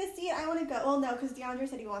you guys gonna see it? I want to go. Well, no, because DeAndre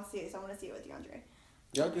said he wants to see it, so I want to see it with DeAndre.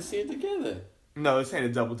 Y'all can see it together. No, it's ain't a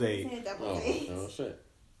double date. It's in a double Oh, date. oh shit.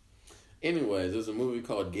 Anyways, there's a movie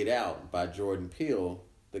called Get Out by Jordan Peele,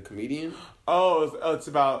 the comedian, Oh, it's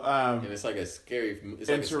about and it's like a scary. It's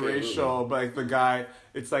like a scary movie. interracial, but like the guy,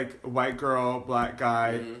 it's like white girl, black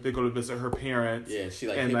guy. Mhm. They go to visit her parents. Yeah, she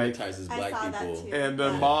like And, like, hypnotizes I black saw that people. too. And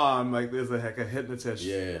the Yeah. mom, like, is like a hypnotist.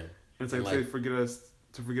 Yeah. And it's like, And,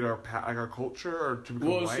 to forget our our culture or to become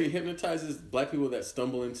Well, white. she hypnotizes black people that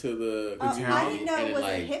stumble into the Oh, town, I didn't know and it then, was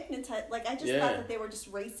like, a hypnotist. Like I just Yeah. thought that they were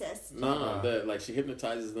just racist. No, like she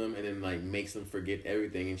hypnotizes them and then like makes them forget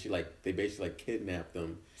everything, and they basically like kidnap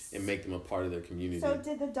them and make them a part of their community. So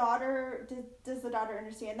does the daughter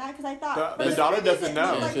understand that? Because I thought The for some daughter reason doesn't it know.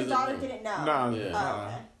 looked like She the doesn't daughter know. didn't know. No, Yeah. Oh,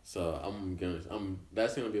 okay. So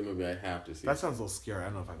that's gonna be a movie I have to see. that sounds a little scary. I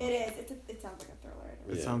don't know if I. It is. It sounds like a thriller.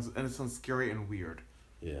 Yeah. It sounds scary and weird.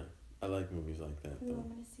 Yeah, I like movies like that Ooh, though. I'm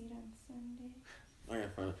gonna see it on Sunday. I gotta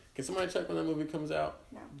find it. Can somebody check when that movie comes out?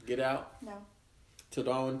 No. Get Out. No.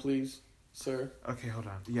 Tadarwin, please, sir. Okay, hold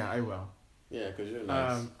on. Yeah, I will. Yeah, because you're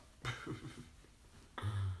nice.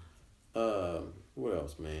 What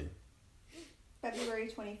else, man? February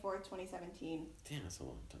 24th, 2017. Damn, that's a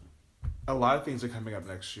long time. A lot of things are coming up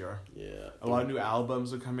next year. Yeah. A lot of new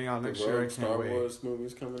albums are coming out next year. I can't Star wait. Wars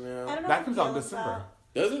movies coming out. I don't know That how comes I out in feel December.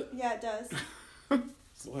 about- Does it? Yeah, it does.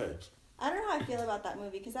 What? I don't know how I feel about that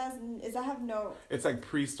movie because that have no. It's like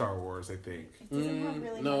pre-Star Wars, I think. It doesn't have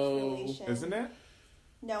really no. much relation. Isn't it?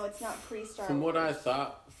 No, it's not pre-Star From Wars. what I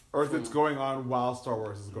thought. Or if it's going on while Star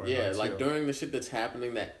Wars is going on. Yeah, like too. during the shit that's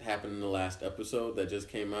happening that happened in the last episode that just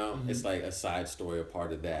came out, it's like a side story, a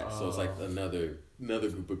part of that. So it's like another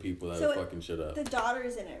group of people that are fucking shit up. The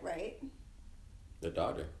daughter's in it, right? The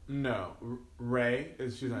daughter. No, Ray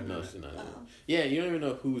is she's not. No, in it. she's not. In it. Yeah, you don't even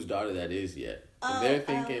know whose daughter that is yet. They're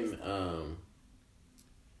thinking.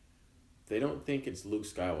 They don't think it's Luke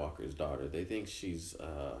Skywalker's daughter. They think she's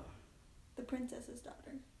The princess's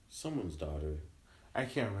daughter. someone's daughter. I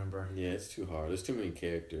can't remember. Yeah, it's too hard. There's too many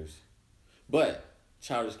characters. But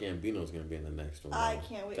Childish Gambino's gonna be in the next one. I though.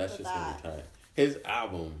 can't wait That's for just that. gonna be tight. His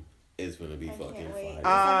album is gonna be I fucking can't wait.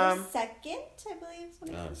 fire. December 2nd, I believe. Is when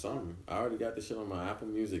it comes out. Something. I already got the shit on my Apple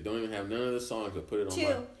Music. Don't even have none of the songs, but put it on 2.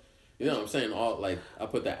 my. You know what I'm saying? All like I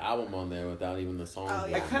put the album on there without even the songs. Oh,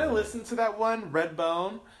 yeah. I kind of listened to that one,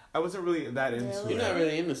 Redbone. I wasn't really that into Really? You're it. not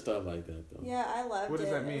really into stuff like that though. Yeah, I loved it. What does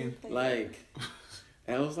that mean? Like,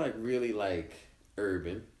 it was like really like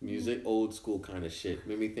urban music, old school kind of shit.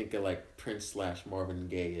 Made me think of like Prince / Marvin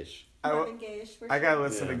Gaye-ish. Marvin Gaye-ish for I sure. gotta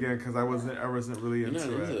listen again because I wasn't really You're not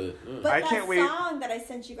into it. into it. But I that can't wait. song that I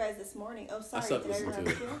sent you guys this morning. Oh, sorry. stopped Did I listening to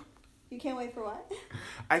interrupt it. you? You can't wait for what?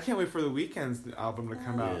 I can't wait for the Weeknd's album to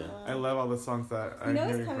come out. Yeah. I love all the songs that You I'm know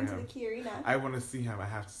he's hearing coming from to him. the Key Arena. I want to see him. I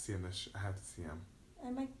have to see him. I have to see him. I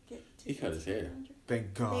might get He cut his hair.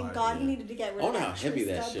 Thank God. Thank God yeah. he needed to get rid I of wonder how extra heavy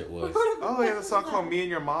that stuff. shit was. Oh, he has a song called "Me and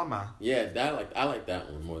Your Mama." Yeah, I like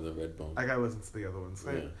that one more than Redbone. I gotta listen to the other ones.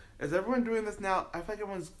 Yeah. Is everyone doing this now? I feel like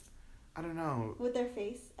everyone's. I don't know. With their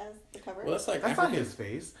face as the cover. Well, that's like That's African. not his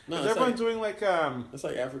face. No, Is it's everyone like- doing like It's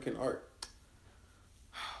like African art.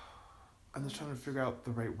 I'm just trying to figure out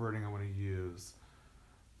the right wording I want to use.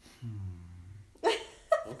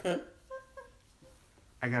 Okay.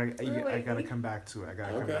 I gotta waiting. come back to it. I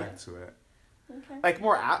gotta come Okay. back to it. Okay. Like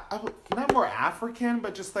more, not more African,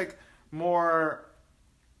 but just like more.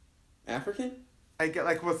 African? I get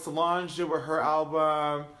like what Solange did with her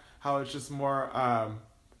album. How it's just more.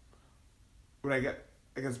 What I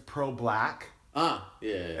guess pro-black. Ah,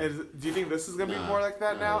 yeah. Do you think this is gonna be Nah, more like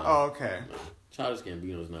that now? nah. Oh, okay. No. Childish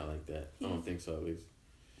Gambino's not like that. I don't think so, at least.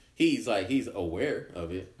 He's aware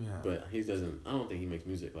of it, Yeah. but he doesn't. I don't think he makes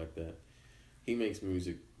music like that. He makes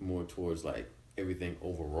music more towards like everything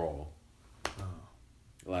overall. Oh.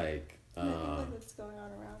 Like, I think like what's going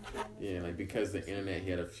on around here. yeah, like because the internet,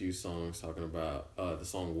 he had a few songs talking about the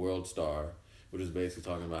song World Star, which is basically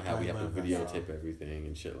talking about how I we have to love that videotape song. everything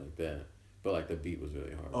and shit like that. But like the beat was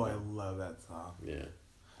really hard. Oh, I love that song. Yeah.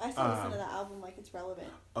 I still listen to the album like it's relevant.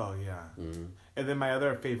 Oh yeah. Mm-hmm. And then one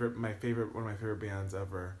of my favorite bands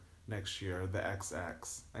ever next year, the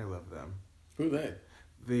XX. I love them. Who they?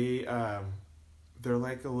 They're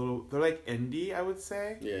like they're like indie, I would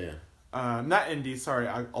say. Yeah. Not indie, sorry,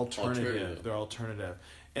 alternative. Alternative. They're alternative.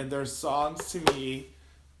 And their songs to me,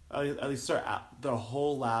 at least their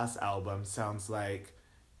whole last album sounds like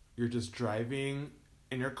you're just driving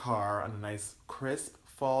in your car on a nice crisp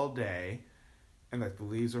fall day and like the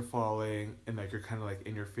leaves are falling and like you're kind of like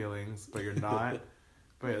in your feelings but you're not.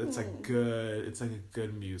 But it's like it's like a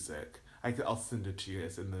good music. I'll send it to you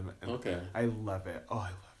guys and Okay. I love it. Oh, I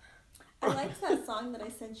love it. I liked that song that I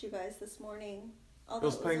sent you guys this morning. Although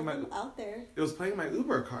was playing a my- little out there. It was playing in my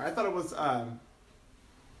Uber car. I thought it was Haven't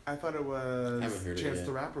heard it Chance yet.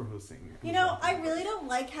 the Rapper who's singing. You know, I really don't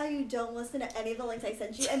like how you don't listen to any of the links I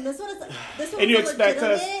sent you, and this one is this one. And you was a expect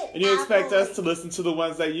us legitimate and you expect Apple us to listen to the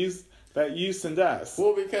ones that you send us.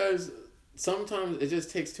 Well, because sometimes it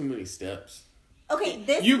just takes too many steps. Okay,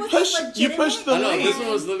 this You was push- a you push the I know link. this one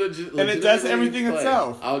was And it does legitimately everything play.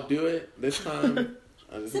 itself. I'll do it this time.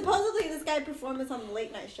 Supposedly, this guy performed this on the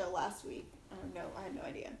late night show last week. I don't know. I had no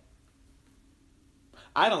idea.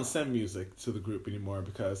 I don't send music to the group anymore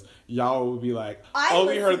because y'all will be like, I "Oh,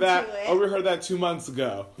 we heard listened that. to it. Oh, we heard that 2 months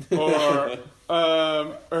ago," or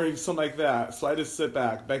something like that. So I just sit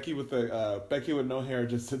back. Becky with no hair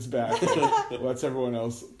just sits back, lets everyone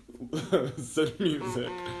else send music.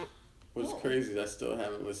 What's crazy is I still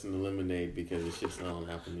haven't listened to Lemonade because the shit's not on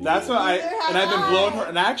Apple Music. That's what Neither have I've been I. blowing her.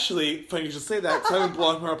 And actually, funny you should say that. So I've been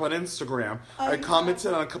blowing her up on Instagram. I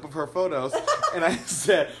commented on a couple of her photos, and I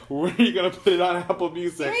said, "When are you gonna put it on Apple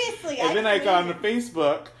Music?" Seriously, And then I got on believe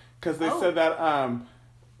Facebook because they Oh. said that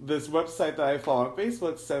this website that I follow on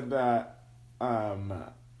Facebook said that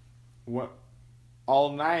what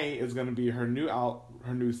All Night is gonna be her new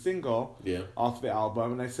her new single Yeah. off the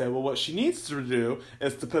album, and I said, well, what she needs to do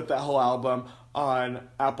is to put that whole album on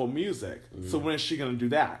Apple Music. So when is she gonna do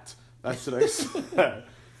that? That's what I said.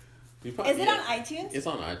 Is it on iTunes? It's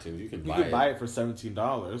on iTunes. You can buy it. You can buy it for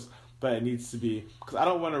 $17, but it needs to be, because I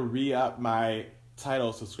don't want to re-up my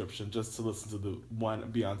Tidal subscription just to listen to the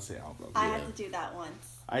one Beyonce album. I had to do that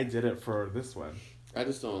once. I did it for this one. I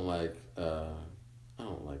just don't like. I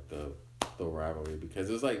don't like the rivalry because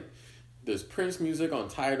it's like there's Prince music on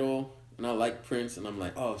Tidal, and I like Prince, and I'm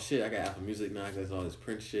like, oh shit, I got Apple Music now. There's all this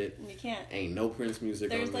Prince shit. You can't. Ain't no Prince music.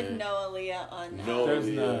 There's on like there. no Aaliyah on. No, there's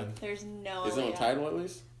Aaliyah. none. There's no. Is it on Aaliyah. Tidal at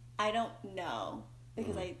least? I don't know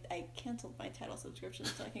because I canceled my Tidal subscription,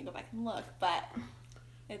 so I can go back and look, but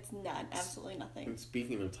it's none. Absolutely nothing. And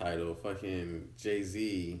speaking of Tidal, fucking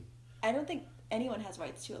Jay-Z. I don't think anyone has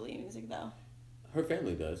rights to Aaliyah music though. Her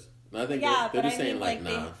family does. And I think Yeah, they're but just I saying mean, like,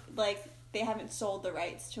 nah. they haven't sold the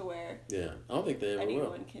rights to where Yeah, I don't think they ever will.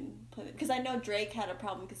 anyone can play it. Because I know Drake had a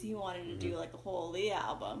problem because he wanted to do like the whole Aaliyah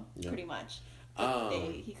album, pretty much. But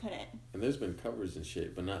he couldn't. And there's been covers and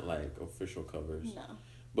shit, but not like official covers. No.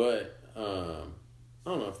 But I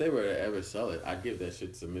don't know if they were to ever sell it. I'd give that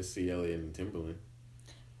shit to Missy Elliott and Timberland.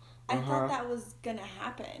 I thought that was gonna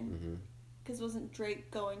happen. Mm-hmm. Because wasn't Drake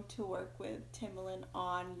going to work with Timbaland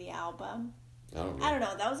on the album? I don't know. I don't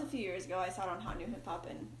know. That was a few years ago. I saw it on Hot New Hip Hop,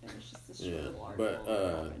 and it was just this short little article.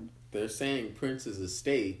 But they're saying Prince's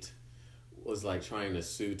estate was like trying to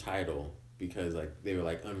sue Tidal because like they were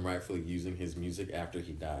like unrightfully using his music after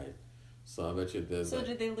he died. So I bet you there's So like,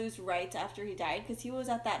 did they lose rights after he died? Because he was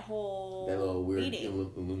at that whole that little weird meeting.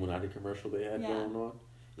 Illuminati commercial they had going on.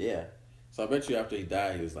 Yeah. So I bet you after he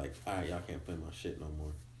died, he was like, all right, y'all can't play my shit no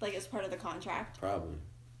more. Like as part of the contract? Probably.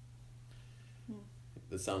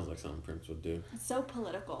 That sounds like something Prince would do. It's so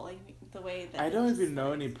political, like the way that... I don't even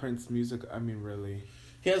know any Prince music. I mean, really.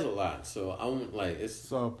 He has a lot, so I won't like. It's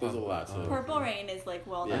So there's a lot to. Purple Rain is like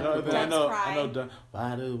well Yeah. known. I know. Cry.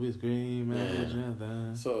 Why do we scream at each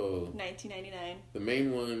other? So 1999. the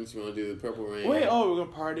main ones you want to do the Purple Rain. Wait, we're gonna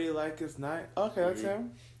party like it's night. Okay, that's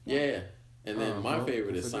him. Yeah, and then my well,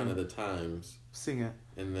 favorite what's is it Sign do? of the Times, Sing it.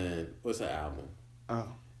 and then what's the album? Oh.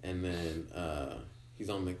 And then he's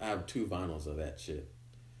on the. I have 2 vinyls of that shit.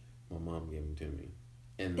 My mom gave them to me.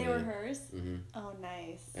 And They then, were hers? Mm-hmm. Oh,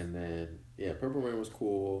 nice. And then Purple Rain was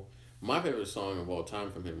cool. My favorite song of all time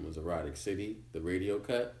from him was Erotic City, the radio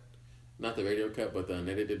cut. Not the radio cut, but the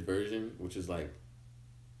unedited version, which is like,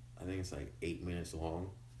 I think it's like 8 minutes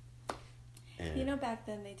long. And You know, back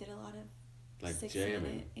then they did a lot of like 6 jamming.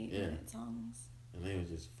 minute, 8 minute songs. And they was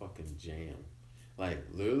just fucking jam. Like,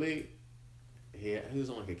 literally, he was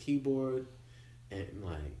on like a keyboard, and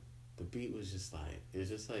like, the beat was just like, it was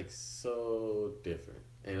just like so different.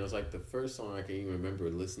 And it was like the first song I can even remember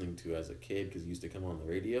listening to as a kid because it used to come on the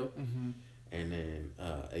radio. Mm-hmm. And then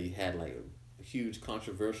he had like a huge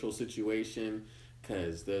controversial situation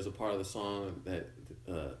because there's a part of the song that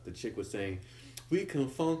the chick was saying, "We can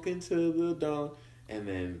funk into the dawn," and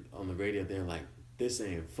then on the radio they're like, "This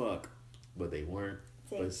ain't fuck," but they weren't.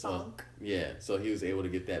 Saying funk. Yeah, so he was able to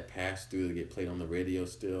get that passed through to get played on the radio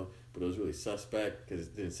still, but it was really suspect because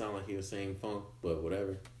it didn't sound like he was saying funk, but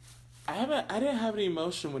whatever. I didn't have any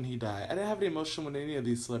emotion when he died. I didn't have any emotion when any of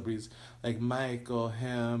these celebrities, like Michael,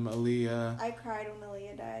 him, Aaliyah. I cried when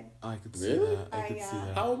Aaliyah died. I could see Really? that. I could see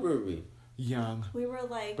that. How old were we? Young. We were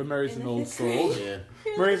like... But Mary's in an the old 5th soul. grade. Yeah.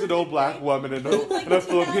 We were Mary's like an in old 5th black grade. woman in Like a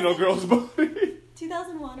Filipino girl's body.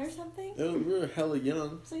 2001 or something? We were hella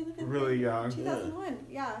young. So in the 5th Really grade. young. 2001,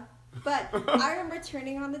 yeah. But I remember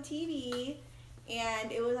turning on the TV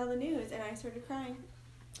and it was on the news and I started crying.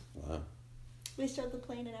 Wow. They showed the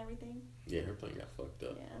plane and everything. Yeah, her plane got fucked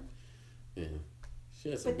up. Yeah. Yeah. She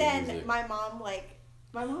had some But good then music. my mom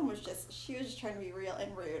was just trying to be real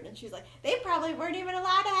and rude, and she was like, they probably weren't even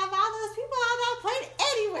allowed to have all those people on that plane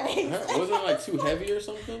anyways. Wasn't it like too heavy or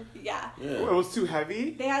something? Yeah. It was too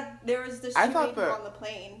heavy? There was just I too thought many people that- on the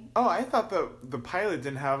plane. Oh, I thought the pilot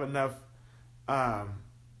didn't have enough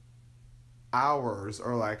hours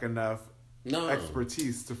or like enough No.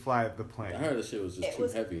 expertise to fly the plane. I heard the shit was just too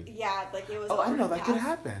heavy. Yeah, like it was. Oh, I over know that could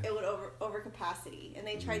capacity. happen. It would over capacity, and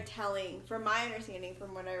they tried telling. From my understanding,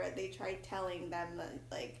 from what I read, they tried telling them that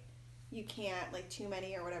like you can't like too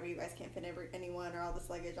many or whatever. You guys can't fit anyone or all this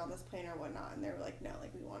luggage on this plane or whatnot. And they were like, no,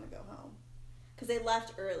 like we want to go home because they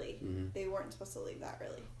left early. Mm-hmm. They weren't supposed to leave that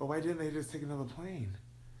early. Well, why didn't they just take another plane?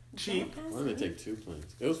 Cheap. Why did they take 2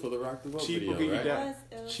 planes? It was for the Rock the Vote Cheap will video, get you right? down.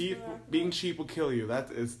 It was Cheap, the rock being vote. cheap will kill you.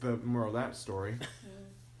 That is the moral of that story.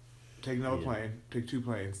 Take another plane. Take 2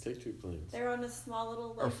 planes. Take 2 planes. They were on a small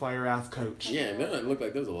little. Or fly your ass coach. Yeah, and then it looked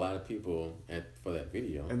like there was a lot of people for that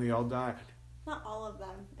video. And they all died. Not all of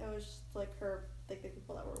them. It was just like like the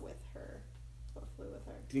people that were with her, that flew with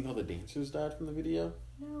her. Do you think all the dancers died from the video?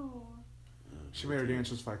 No. She made her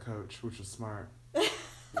dancers fight coach, which was smart.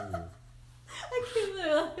 Mm. I keep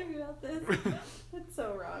laughing about this. That's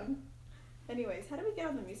so wrong. Anyways, how did we get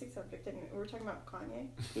on the music subject? Anyway, we were talking about Kanye.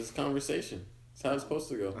 This is conversation. That's how it's supposed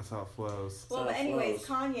to go. That's how it flows. Well, how but it anyways,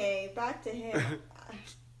 flows. Kanye, back to him.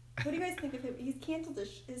 What do you guys think of him? He's canceled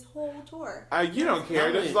his whole tour. You don't care, How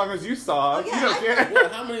just many- as long as you saw it. Oh, yeah, You don't I- care. Well,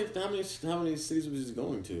 how many cities was he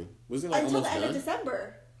going to? Was he like Until almost the end done? of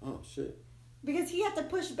December. Oh shit. Because he had to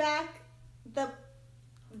push back the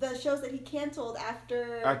shows that he canceled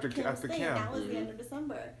after Kim's after thing. Kim. That was the end of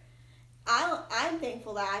December. I'm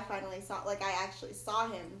thankful that I finally saw, like, I actually saw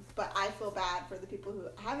him, but I feel bad for the people who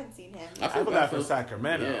haven't seen him. I feel bad for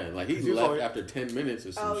Sacramento. Yeah, like he He was left only- after 10 minutes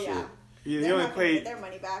or some Oh, shit. yeah. He They're only not gonna get played. their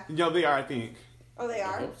money back. No, they are, I think. Oh, they I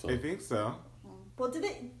are? hope so. I think so. Well,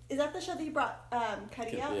 is that the show that he brought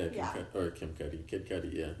Cuddy Kim, out? yeah, Kim Cudi, Kid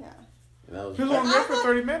Cudi, yeah. Yeah. And that was He was only there for thought-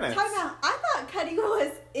 30 minutes. Time out. I thought Cuddy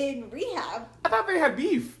was in rehab. I thought they had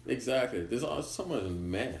beef. exactly. There's so much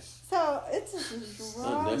mess, So it's just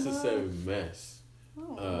drama. unnecessary mess.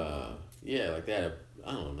 Oh. Yeah, like that.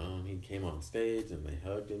 I don't know. He came on stage and they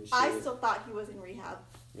hugged and shit. I still thought he was in rehab.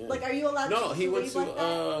 Yeah. Like, are you allowed No, to he went leave to like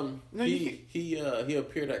that? No, he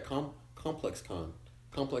appeared at Complex Con.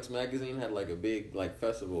 Complex Magazine had like a big like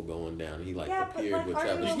festival going down. He like Yeah, but, appeared like, with aren't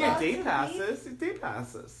Travis you You Scott. get day to passes. Day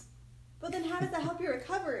passes. But then how does that help your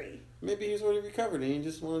recovery? Maybe he's already recovered and he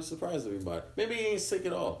just wanted to surprise everybody. Maybe he ain't sick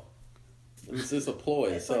at all. It's just a ploy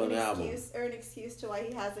to It's sell like an album. an excuse to why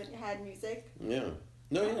he hasn't had music. Yeah.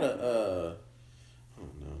 No, he had a, I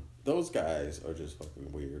don't know. Those guys are just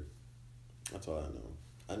fucking weird. That's all I know.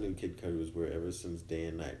 I knew Kid Cudi was weird ever since Day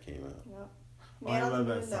and Night came out. Yep. Oh, I Man on love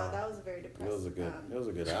the that Moon, though, song. that was a very It depressed was a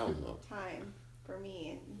good album though. time for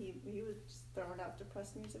me, and he was just throwing out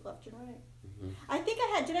depressed music left and right. Mhm. I think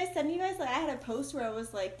did I send you guys, like, I had a post where I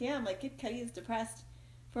was like, damn, like, Kid Cudi is depressed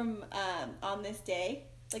from on this day.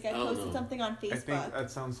 Like, I don't posted know. something on I think Facebook. that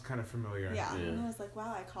sounds kind of familiar. Yeah. Yeah. And I was like,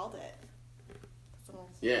 wow, I called it.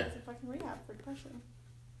 Yeah. It's a fucking rehab for depression.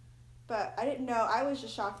 But I didn't know. I was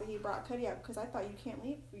just shocked that he brought Cudi up because I thought you can't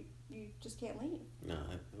leave. You just can't leave. Nah,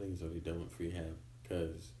 I think he's already done with rehab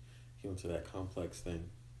because he went to that Complex thing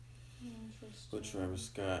with Travis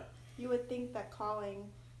Scott. You would think that calling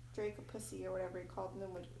Drake a pussy or whatever he called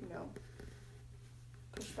him would,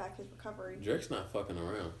 push back his recovery. Drake's not fucking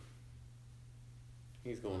around.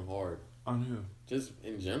 He's going hard. On who? Just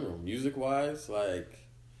in general, music wise, like,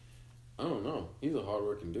 I don't know. He's a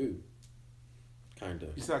hardworking dude. Kind of.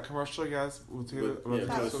 You saw that commercial, guys? With Taylor, With- with yeah, the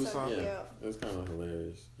That Taylor was Swift so song? cute. Yeah, it was kind of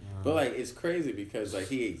hilarious. Yeah. But like, it's crazy because like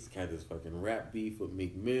he's got this fucking rap beef with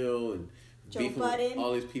Meek Mill and Joe beefing Budden. with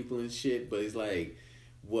all these people and shit. But it's like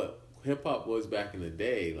what hip hop was back in the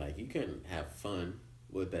day. Like you couldn't have fun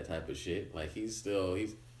with that type of shit. Like he's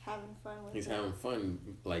Having fun with he's it. having fun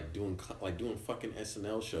like doing fucking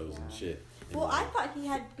SNL shows and Yeah. shit. Well, And, I thought he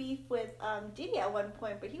had beef with Diddy at one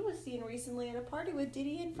point, but he was seen recently at a party with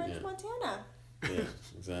Diddy in French Yeah. Montana. yeah,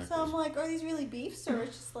 exactly. So I'm like, are these really beefs or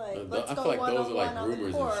it's just like, let's I go feel like one those on are, like, one on the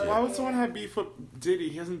rumors and court? shit. Why would someone have beef with Diddy?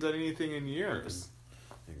 He hasn't done anything in years.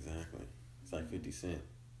 Exactly. It's like 50 Cent.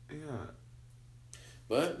 Yeah.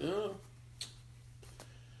 But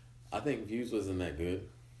I think Views wasn't that good.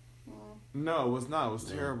 No, it was not. It was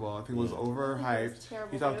No. terrible. I think it was Yeah. overhyped.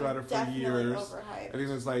 Terrible, He talked but about was it for definitely years. Overhyped. I think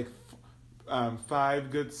there's like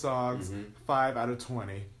 5 good songs, Mhm. 5 out of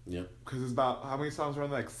 20. Yep. Because it's about, how many songs are on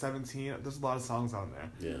there? Like 17? There's a lot of songs on there.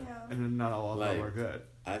 Yeah. And then not all of them Like- were good.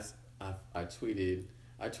 I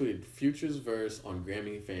tweeted Future's verse on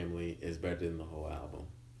Grammy Family is better than the whole album,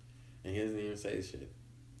 and he doesn't even say shit.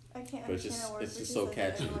 I can't But it's understand just- a word it's that just he so says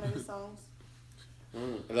catchy. in one of his songs.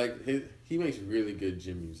 Like he makes really good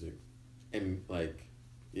gym music, and like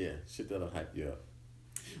shit that'll hype you up.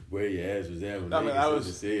 Where your ass was at when I mean, niggas I in was-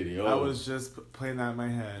 the city. I was just playing that in my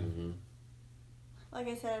head. Mhm. Like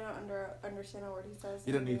I said, I don't understand a word he says.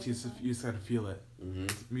 You don't need to, you just gotta feel it.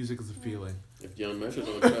 Mhm. Music is a feeling. If Young Metro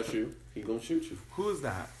don't trust you, he gonna shoot you. Who is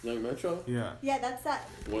that? Young Metro, Yeah. Yeah, that's that.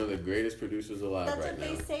 one of the greatest producers alive That's right what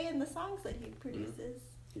now. they say in the songs that he produces.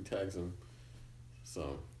 He tags him.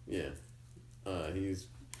 So yeah,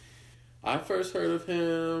 I first heard of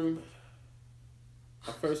him.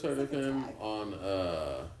 Tag. On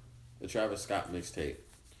the Travis Scott mixtape.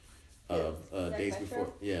 Young Days Metro?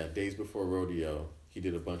 before, Days Before Rodeo. He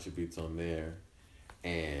did a bunch of beats on there,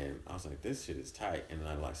 and I was like, this shit is tight. And then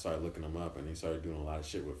I like started looking him up, and he started doing a lot of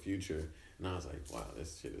shit with Future, and I was like, wow,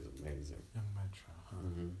 this shit is amazing. Young Metro, huh?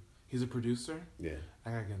 Hmm. He's a producer? Yeah.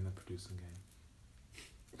 I gotta get in the producing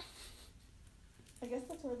game. I guess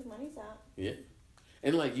that's where the money's at. Yeah.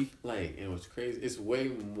 And and what's crazy, it's way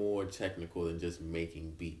more technical than just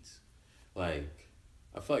making beats. Like,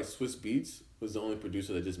 I feel like Swiss Beats was the only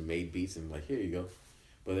producer that just made beats and like, here you go.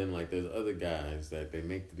 But then like there's other guys that they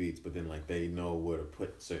make the beats, but then like they know where to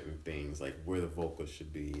put certain things, like where the vocals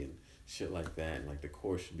should be and shit like that, and like the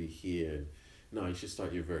chorus should be here. And, no, you should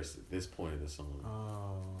start your verse at this point of the song.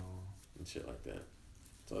 Oh. And shit like that.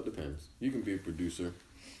 So it depends. You can be a producer,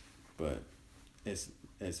 but it's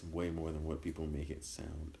way more than what people make it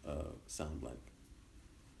sound like.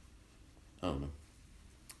 I don't know.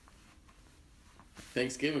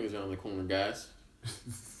 Thanksgiving is around the corner, guys.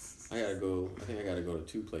 I think I gotta go to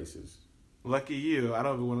 2 places. Lucky you. I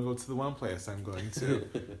don't even want to go to the one place I'm going to.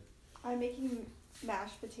 I'm making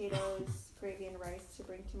mashed potatoes, gravy, and rice to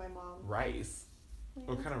bring to my mom. Rice? Yeah,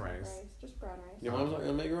 What kind of rice? Just brown rice. Your mom's not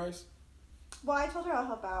gonna make rice? Well, I told her I'll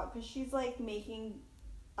help out because she's like making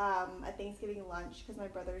a Thanksgiving lunch because my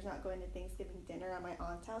brother's not going to Thanksgiving dinner at my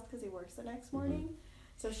aunt's house because he works the next morning. Mm-hmm.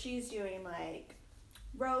 So she's doing like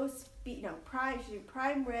roast beef, she's doing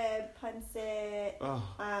prime rib, pancit. Oh.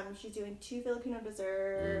 She's doing 2 Filipino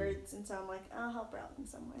desserts, and so I'm like, I'll help her out in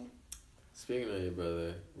some way. Speaking of your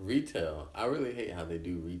brother, retail. I really hate how they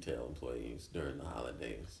do retail employees during the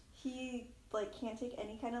holidays. He like can't take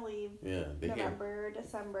any kind of leave. Yeah, they November,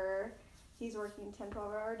 December. He's working 10,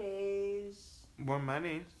 12-hour days. More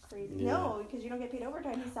money. Crazy. Yeah. No, because you don't get paid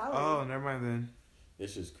overtime. He's salary. Oh, never mind then.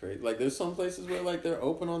 It's just crazy. Like, there's some places where, like, they're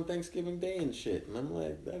open on Thanksgiving Day and shit. And I'm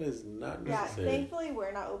like, that is not necessary. Yeah, thankfully,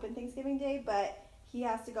 we're not open Thanksgiving Day, but he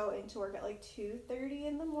has to go into work at, like, 2:30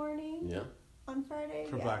 in the morning. Yeah. On Friday.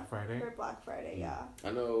 For Black Friday? For Black Friday, yeah. I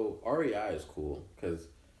know REI is cool, because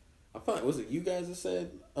I thought, was it you guys that said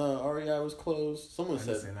REI was closed? Someone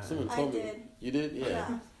told me. Did. You did?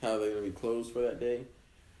 Yeah. How they're going to be closed for that day?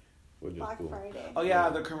 Which Black cool. Friday. Oh yeah,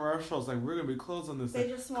 the commercials like we're gonna be closed on this day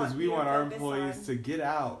because we want our employees to get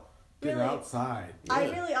out, get outside. Yeah. I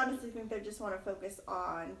really honestly think they just want to focus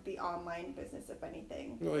on the online business, if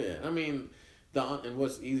anything. Oh yeah, I mean, and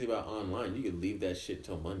what's easy about online, you could leave that shit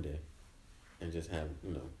till Monday, and just have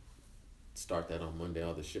start that on Monday,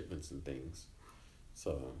 all the shipments and things.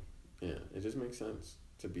 So yeah, it just makes sense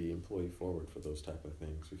to be employee forward for those type of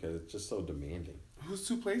things because it's just so demanding. Whose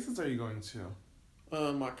 2 places are you going to?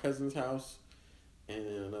 My cousin's house and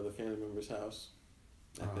another family member's house,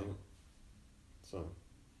 I think. So,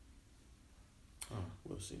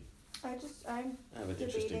 we'll see. I'm have an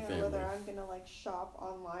debating family. on whether I'm gonna like shop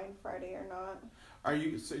online Friday or not. Are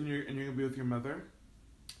you? So you're gonna be with your mother?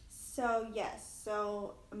 So yes,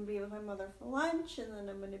 so I'm gonna be with my mother for lunch, and then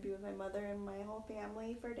I'm gonna be with my mother and my whole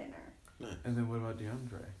family for dinner. Nice. And then what about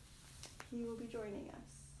DeAndre? He will be joining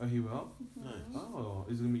us. Oh, he will? Mm-hmm. Nice. Oh,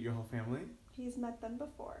 is he gonna meet your whole family? He's met them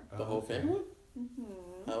before. The whole family?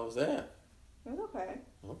 Mm-hmm. How was that? It was okay.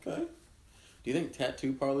 Okay. Do you think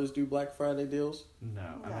tattoo parlors do Black Friday deals?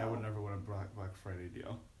 No, and I would never want a Black Friday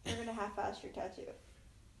deal. We're gonna half-ass your tattoo.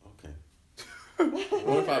 Okay.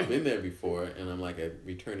 What if I've been there before and I'm like a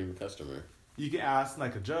returning customer? You can ask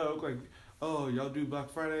like a joke, like, "Oh, y'all do Black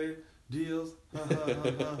Friday deals?"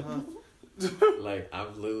 Like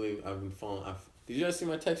I've been following. Did you guys see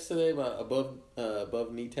my text today about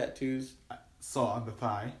above knee tattoos? I saw on the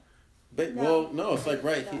thigh. But no, it's like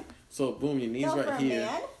right here. So boom, your knees right here,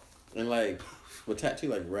 man? and like a tattoo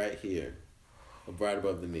like right here, right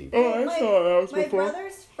above the knee. Oh, I saw that my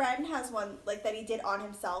brother's friend has one like that he did on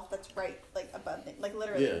himself. That's right, like above, like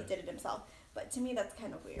literally he did it himself. But to me, that's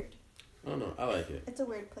kind of weird. I don't know. I like it. It's a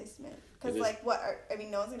weird placement because like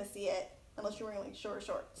no one's gonna see it unless you're wearing like short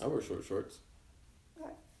shorts. I wear short shorts.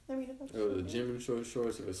 Okay. I go to the gym in short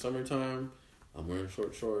shorts. If it's summertime, I'm wearing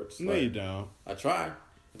short shorts. No, you don't. I try.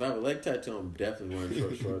 If I have a leg tattoo, I'm definitely wearing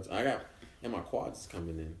short shorts. And my quads is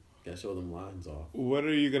coming in. Gotta show them lines off. What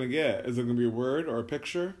are you gonna get? Is it gonna be a word or a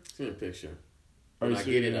picture? It's gonna be a picture. When I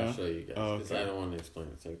get it, I'll show you guys. Because I don't want to explain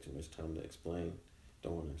it. It takes too much time to explain.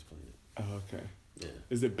 Don't want to explain it. Oh, okay. Yeah.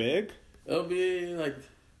 Is it big? It'll be like...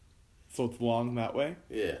 So it's long that way?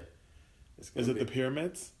 Yeah. Is it the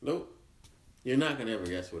pyramids? Nope. You're not going to ever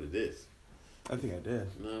guess what it is. I think I did.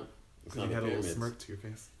 No. It's not the pyramids. You had a little smirk to your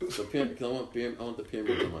face. Cause I want the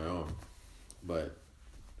pyramids on my arm. But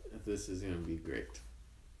this is going to be great.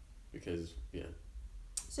 Because, yeah.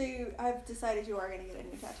 So I've decided you are going to get a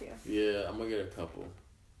new tattoo. Yeah, I'm going to get a couple.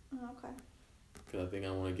 Oh, okay. Because I think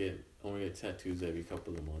I want to get tattoos every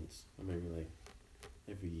couple of months. Or maybe like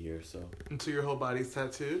every year or so. Until your whole body's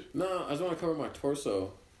tattooed? No, I just want to cover my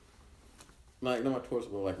torso. Like, not my torso,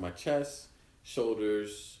 but like my chest,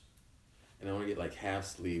 shoulders, and I want to get like half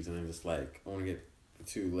sleeves, and then just like, I want to get the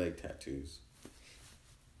 2 leg tattoos.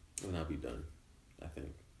 And I'll be done, I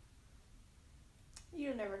think.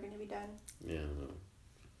 You're never going to be done. Yeah, I know.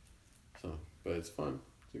 So, but it's fun.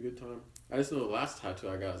 It's a good time. I just know the last tattoo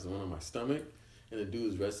I got was the one on my stomach, and the dude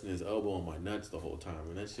was resting his elbow on my nuts the whole time,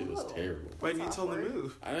 and that shit was terrible. Why didn't you tell him to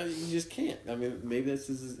move? You just can't. I mean, maybe that's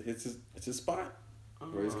it's his spot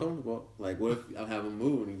where he's comfortable. Like, what if I have him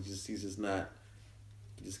move and he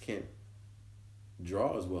just can't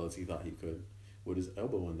draw as well as he thought he could with his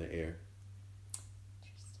elbow in the air.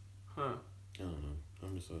 Huh. I don't know.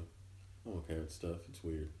 I'm okay with stuff. It's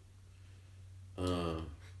weird. The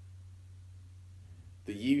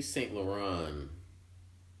Yves Saint Laurent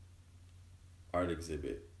art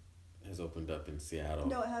exhibit has opened up in Seattle.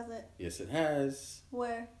 No, it hasn't. Yes, it has.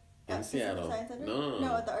 Where? In Seattle.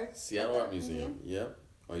 No, at the art. Seattle Art Museum. Yep.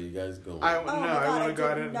 Are you guys going? I want to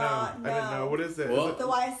go. I didn't know. I didn't know. What is it? Well, is it the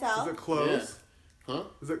YSL. Is it closed? Yeah. Huh?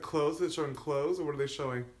 Is it closed? Is it showing clothes, or what are they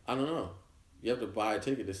showing? I don't know. You have to buy a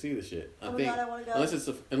ticket to see the shit. I think. I want to go.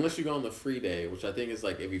 Unless you go on the free day, which I think is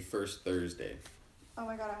like every first Thursday. Oh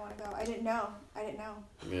my god, I want to go. I didn't know.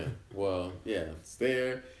 Yeah. Well, yeah, it's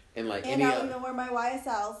there, and like and I'll even wear my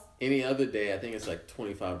YSLs. Any other day, I think it's like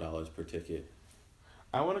 $25 per ticket.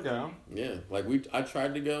 I want to go. Yeah, like I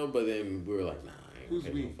tried to go, but then we were like, nah. Who's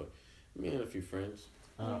we? Me and a few friends.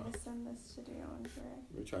 I'm gonna send this to DeAndre.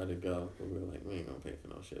 We tried to go, but we were like, we ain't gonna pay for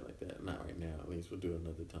no shit like that. Not right now. At least we'll do it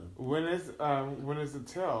another time. When is it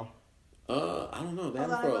till? I don't know. They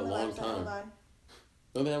have it for a long time.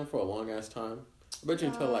 No, they have it for a long ass time. I bet you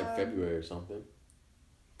until like February or something.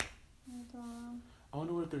 Hold on. I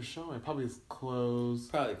wonder what they're showing. Probably it's clothes.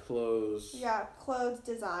 Probably clothes. Yeah, clothes,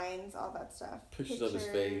 designs, all that stuff. Pictures of his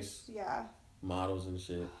face. Yeah. Models and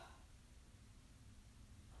shit.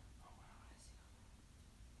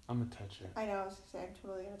 I'm gonna touch it. I know, I was gonna say, I'm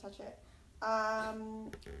totally gonna touch it.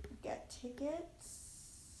 Get tickets.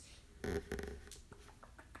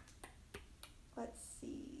 Let's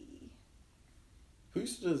see. Who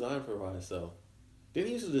used to design for YSL? Didn't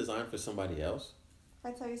he used to design for somebody else?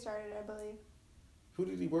 That's how he started, I believe. Who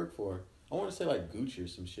did he work for? I want to say like Gucci or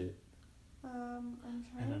some shit. I'm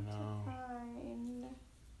trying to find.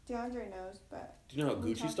 DeAndre knows, but. Do you know how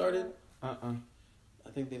Gucci started? I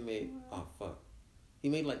think they made. Oh fuck. He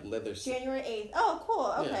made like leather. January 8th. Oh,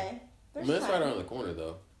 cool. Okay. Yeah. That's right around the corner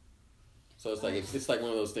though. So it's like it's like one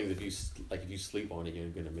of those things. If you sleep on it, you're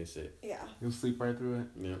gonna miss it. Yeah. You'll sleep right through it.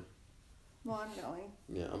 Yeah. Well, I'm going.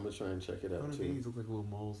 Yeah, I'm gonna try and check it out too. These look like little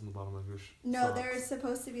moles in the bottom of your No, socks. they're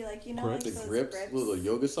supposed to be like the those grips, little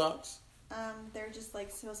yoga socks. They're just like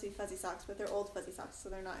supposed to be fuzzy socks, but they're old fuzzy socks, so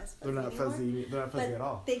they're not as fuzzy. They're not fuzzy. They're not fuzzy at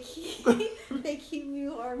all. They keep me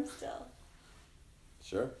warm still.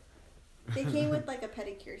 Sure. They came with like a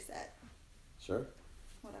pedicure set. Sure.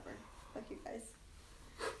 Whatever. Fuck you guys.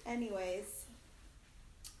 Anyways.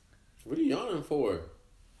 What are you yawning for?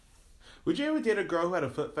 Would you ever date a girl who had a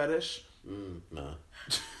foot fetish? Nah.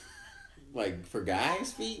 Like for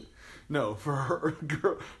guys' feet? No, for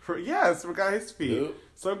guys' feet. Nope.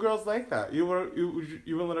 Some girls like that. You want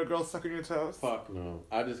to let a girl suck on your toes? Fuck no.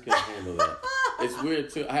 I just can't handle that. It's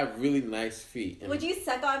weird too. I have really nice feet. And would you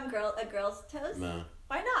suck on a girl's toes? Nah.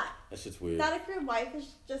 Why not? That shit's weird. Not if your wife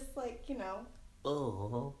is just like,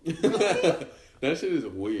 Oh. That shit is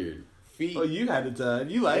weird. Feet. Oh, you had it done.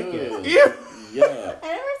 You like it. Yeah. I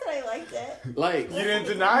never said I liked it. Like you didn't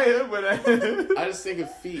deny it, but I just think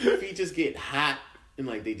of feet. Feet just get hot and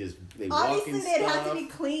like they walk obviously and they'd stuff. have to be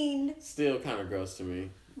cleaned. Still kind of gross to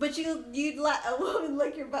me. But you'd let a woman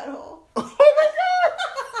lick your butthole. Oh my god!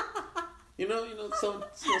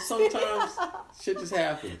 Sometimes shit just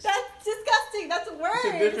happens. That's disgusting. That's worse.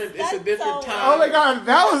 It's a different time. Oh my god,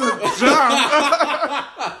 that was a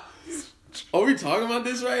jump. Are we talking about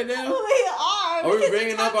this right now? We are. Are we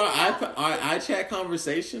bringing up our iChat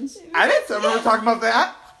conversations? I didn't remember talking about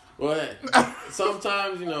that. Well,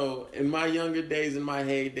 sometimes, in my younger days, in my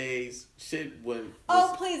heydays, shit when...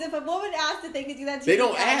 Please, if a woman asks if they could do that to you... They you,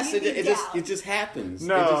 don't ask, it just happens.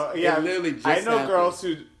 No, it literally just I know happens. girls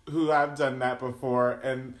who have done that before,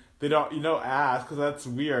 and they don't, ask, because that's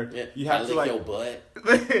weird. Yeah, you have to, like... your butt.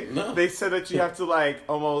 They said that you have to, like,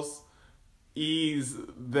 almost ease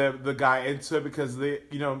the guy into it, because they,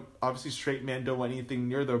 obviously straight men don't want anything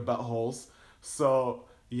near their buttholes, so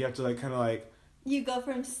you have to, like, kind of, like... You go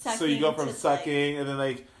from sucking. So you go from sucking, and then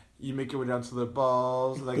like you make your way down to the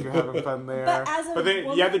balls, like you're having fun there. But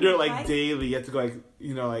then you have to do it like daily. You have to go like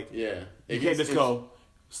yeah. You can't just go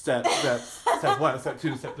step 1, step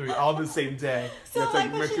 2, step 3, all in the same day. So you have to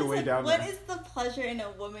like, make your way down. What is the pleasure in a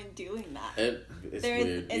woman doing that? It's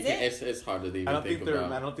weird. It's hard to even think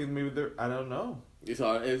about. I don't think maybe they're. I don't know. It's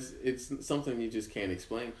hard. It's something you just can't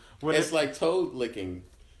explain. It's like toad licking.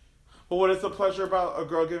 But what is the pleasure about a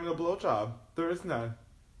girl giving a blowjob? There is none.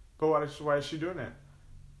 But why is she doing it?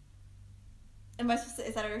 Am I supposed to,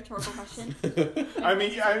 is that a rhetorical question? I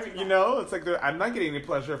mean, it's like I'm not getting any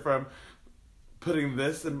pleasure from putting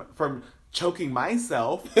this and from choking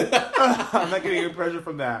myself. I'm not getting any pleasure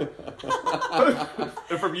from that.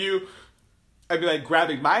 And from you, I'd be like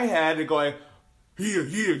grabbing my head and going, yeah.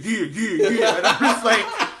 And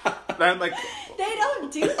I'm like, they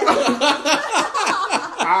don't do that.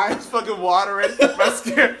 eyes fucking watering,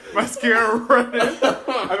 mascara running.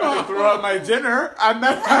 I'm gonna throw out my dinner. I'm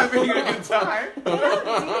not having a good time. They don't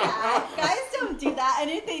do that. Guys don't do that, and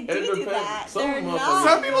if they do that, they're not.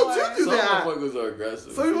 Some people do Some that. motherfuckers are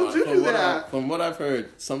aggressive. Some people do that. From what I've heard,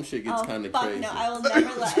 some shit gets kind of crazy. No, I will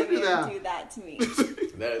never let anyone do that to me.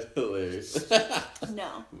 That is hilarious.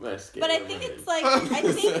 No. But But I think it's like I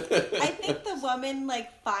think the woman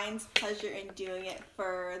like finds pleasure in doing it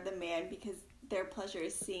for the man because their pleasure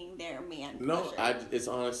is seeing their man pleasure. It's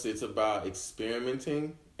honestly, it's about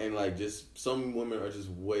experimenting, and like just some women are just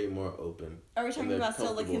way more open. Are we talking about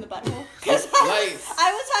still licking the butthole? Like,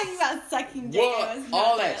 I was talking about sucking dick. Well,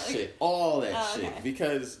 all that shit.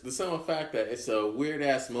 Because the simple fact that it's a weird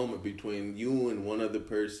ass moment between you and one other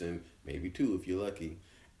person, maybe two if you're lucky,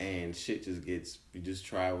 and shit just gets, you just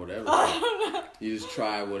try whatever. You just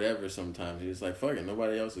try whatever sometimes. You're just like, fuck it,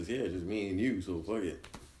 nobody else is here, just me and you, so fuck it.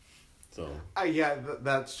 So. Yeah,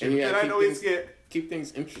 that's true. And I'd always keep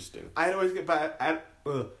things interesting. I'd always get, but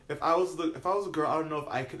if I was a girl, I don't know if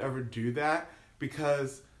I could ever do that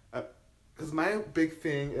because my big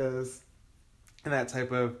thing is in that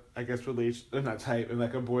type of, I guess, in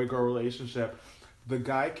like a boy-girl relationship, the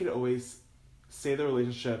guy could always say the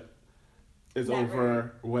relationship is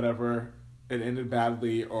over, whatever, it ended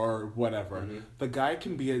badly or whatever. Mm-hmm. The guy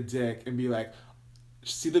can be a dick and be like,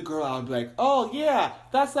 see the girl out and be like, oh yeah,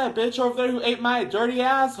 that's that bitch over there who ate my dirty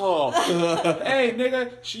asshole. Hey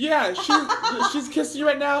nigga, she's kissing you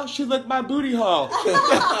right now. She licked my booty hole.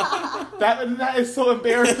 that is so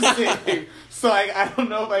embarrassing. So I don't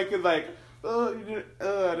know if I could like, I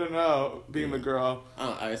don't know, being the girl.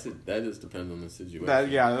 I said that just depends on the situation.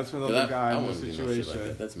 That's for the guy in the situation. Like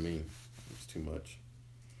that. That's mean. It's too much.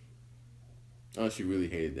 Unless you really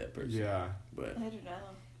hated that person. Yeah. But I don't know.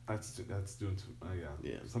 That's doing too.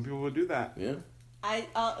 Yeah. Some people would do that. Yeah.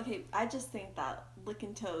 I just think that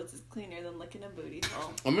licking toes is cleaner than licking a booty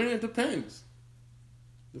hole. I mean, it depends.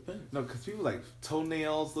 No, because people like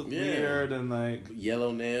toenails look weird and like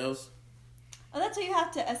yellow nails. Oh, that's why you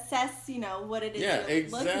have to assess, what it is you're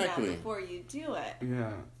looking at before you do it.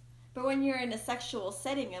 Yeah. But when you're in a sexual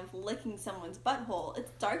setting of licking someone's butthole,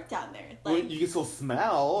 it's dark down there. Well, you can still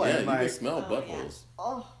smell. Yeah, and you can smell buttholes. Yeah.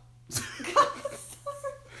 Oh. God,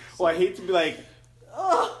 well, I hate to be like,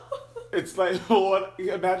 it's like, what?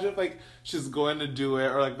 Imagine if like she's going to do it,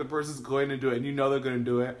 or like the person's going to do it, and you know they're going to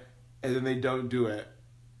do it, and then they don't do it.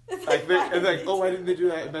 Like they're like, oh, why didn't they do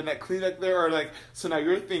that? And then that cleanup there, or like, so now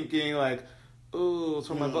you're thinking like, oh, it's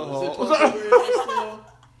from my butthole.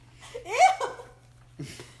 Ew.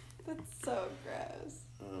 That's so gross.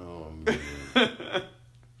 Oh man.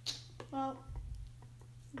 Well,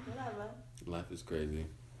 whatever. Life is crazy.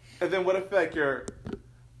 And then what if like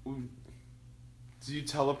do you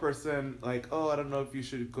tell a person like, oh, I don't know if you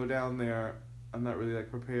should go down there, I'm not really like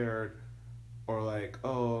prepared, or like,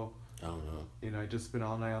 oh, I don't know, I just been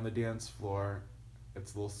all night on the dance floor,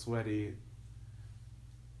 it's a little sweaty.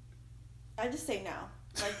 I just say no.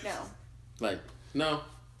 Like no. Like no.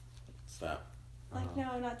 Stop. Like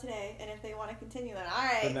no, not today. And if they want to continue, then all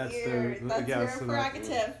right, that's your so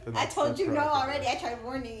prerogative. I told you no already. I tried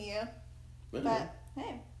warning you. But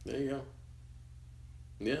hey. There you go.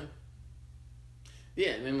 Yeah.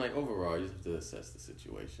 Yeah, and then like overall, you have to assess the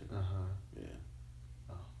situation. Yeah.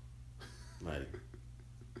 Oh. Like,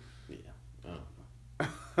 yeah. I don't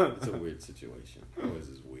know. It's a weird situation. Always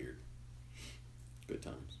is weird. Good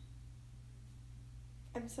times.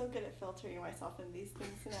 I'm so good at filtering myself in these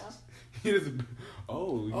things now. Do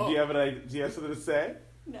you have something to say?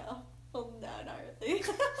 No. Well, no, not really.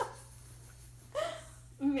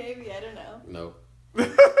 Maybe, I don't know. No.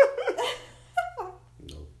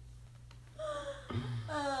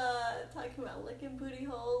 Talking about licking booty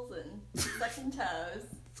holes and sucking toes.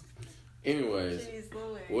 Anyways, Jeez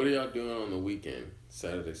Louise. What are y'all doing on the weekend?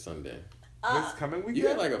 Saturday, Sunday? This coming weekend? You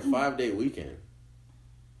had like a 5-day weekend.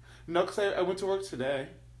 No, because I went to work today.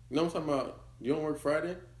 No, I'm talking about, you don't work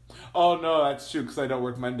Friday? Oh, no, that's true, because I don't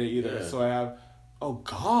work Monday either. Yeah. So I have, oh,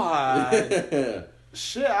 God.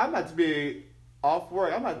 Shit, I'm about to be off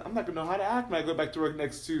work. I'm not going to know how to act when I go back to work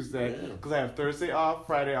next Tuesday. Because I have Thursday off,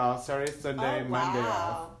 Friday off, Saturday, Sunday, Monday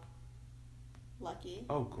off. Lucky.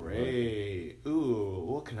 Oh, great. Ooh,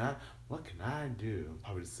 what can I do?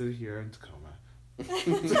 Probably sit here in Tacoma.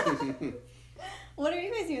 What are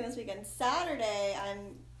you guys doing this weekend? Saturday,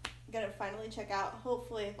 I'm gonna finally check out,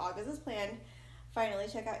 hopefully if August is planned, finally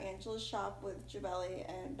check out Angela's shop with Jabelli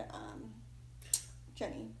and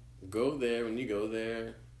Jenny. Go there. When you go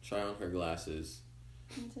there, try on her glasses.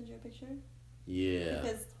 Can I send you a picture? Yeah.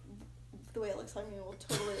 Because the way it looks on me will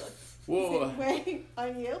totally look Whoa. the same way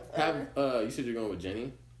on you. Have you said you're going with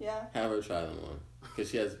Jenny? Yeah. Have her try them on,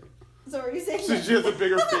 because she has. So are you saying? So she has a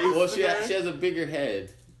bigger face. Well, she has a bigger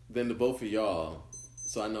head than the both of y'all.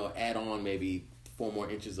 So I know add on maybe 4 more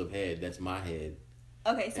inches of head. That's my head.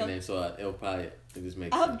 Okay, so. And then it'll probably just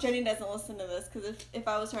make. I sense. hope Jenny doesn't listen to this, because if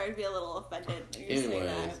I was her, I'd be a little offended. You're saying that I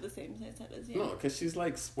Anyways. have the same size head as you. No, because she's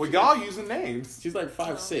like. Well, y'all using names. She's like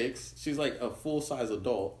 5'6". She's like a full size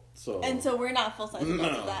adult. So. And so we're not full size adults No,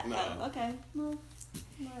 of that. no. Oh, okay. Well,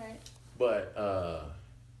 alright. But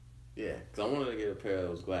yeah, because I wanted to get a pair of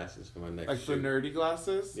those glasses for my next. Like shoot. the nerdy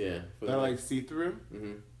glasses? Yeah. They're like see-through?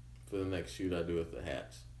 Mm-hmm. For the next shoot I do with the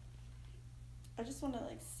hats. I just want to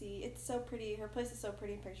see. It's so pretty. Her place is so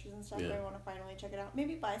pretty in pictures and stuff. Yeah. But I want to finally check it out.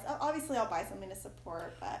 Maybe buy. Obviously, I'll buy something to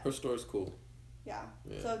support. But Her store's cool. yeah.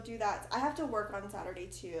 Yeah. So do that. I have to work on Saturday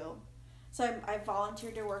too. So I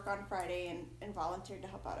volunteered to work on Friday and volunteered to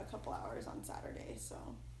help out a couple hours on Saturday. So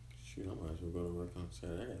Shoot, I might as well go to work on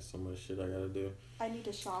Saturday. I got so much shit I gotta do. I need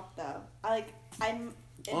to shop though. I'm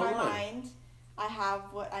in Online. my mind. I have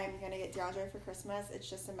what I'm gonna get DeAndre for Christmas. It's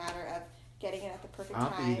just a matter of getting it at the perfect I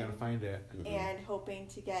don't time think you're gonna find it. Mm-hmm. and hoping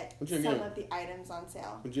to get What some you gonna get? of the items on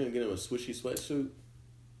sale. Would you gonna get him a swishy sweatsuit?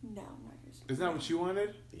 No, I'm not yours. Isn't that what you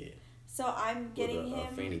wanted? Yeah. So I'm getting With a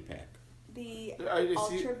him fanny pack. the I see-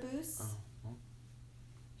 Ultra Boost. Oh.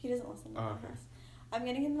 He doesn't listen to Oh, this. okay. I'm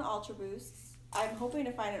getting him the Ultra Boosts. I'm hoping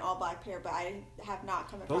to find an all black pair, but I have not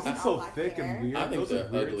come across Those an look all so black thick pair. and weird. I think Those they're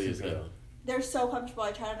are weird ugly to as me. hell. They're so comfortable.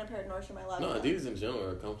 I tried on a pair of Nordstrom. I love No, them. these in general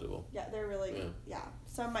are comfortable. Yeah, they're really Yeah. yeah.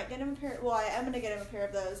 So I might get him a pair. Well, I am gonna get him a pair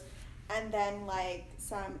of those, and then like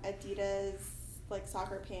some Adidas like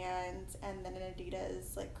soccer pants, and then an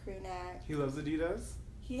Adidas like crew neck. He loves Adidas?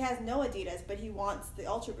 He has no Adidas, but he wants the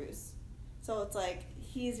Ultra Boost. So it's like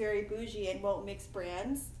he's very bougie and won't mix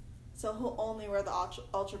brands. So he'll only wear the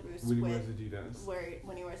Ultra Boost When he wears Adidas.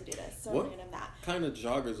 when he wears Adidas. So What? I'm getting him that. Kind of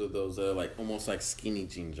joggers are those that are like almost like skinny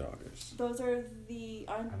jean joggers? Those are I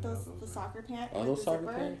aren't know those those the are. soccer pants? Are with those the soccer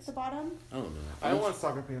zipper pants? at the bottom? I don't know. I want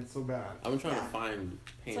soccer pants so bad. I'm trying Yeah. to find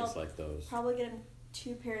pants So, like those. Probably get him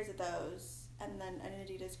 2 pairs of those, and then an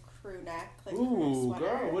Adidas crew neck, like crew Ooh, sweater.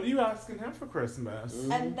 girl, what are you asking him for Christmas?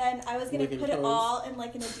 Mm. And then I was gonna Licking put it toes. all in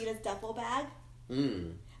like an Adidas duffel bag.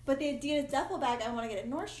 Mm. But the Adidas duffel bag I want to get at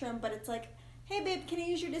Nordstrom, but it's like, hey babe, can I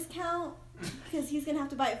use your discount? Because he's gonna have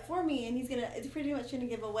to buy it for me, and it's pretty much gonna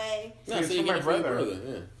give away. No, It's so you for get my it for your brother.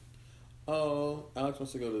 brother. Yeah. Oh, Alex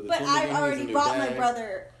wants to go to the But gym I again. He's a already new bought my dad.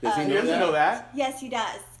 brother. Does he He know doesn't know that? Yes, he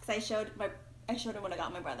does. Because I showed him when I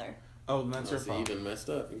got my brother. Oh, then that's Oh, your so you fault. done messed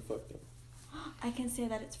up. You fucked up. I can say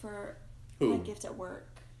that it's for Who? my gift at work.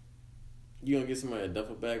 You gonna get somebody a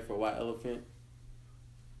duffel bag for a white elephant?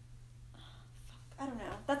 I don't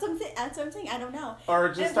know. That's what I'm saying. I don't know. Or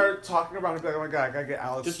just And- start talking about it and be like, oh my god, I gotta get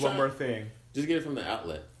Alex Just one try- more thing. Just get it from the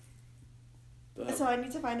outlet. So I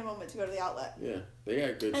need to find a moment to go to the outlet. Yeah, they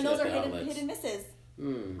got good And shit those at are the outlets. hidden misses.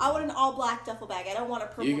 Mm. I want an all black duffel bag. I don't want a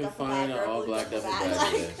purple You can duffel find bag an or a all blue black duffel bag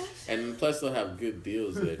Like, there. And plus they'll have good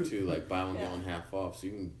deals there too, like buy one, get Yeah. one half off, so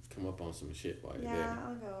you can come up on some shit while you're yeah, there.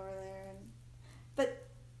 I'll go over there. But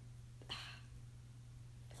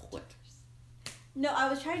What? no, I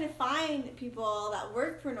was trying to find people that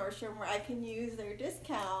work for Nordstrom where I can use their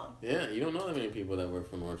discount. Yeah, you don't know that many people that work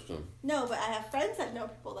for Nordstrom. No, but I have friends that know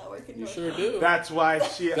people that work in You Nordstrom. sure do. That's why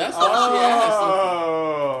she. That's why she asked.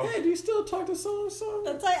 Oh. Hey, do you still talk to so and so?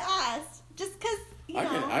 That's why I asked. Just because,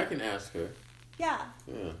 I can ask her. Yeah.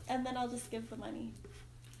 Yeah, And then I'll just give the money.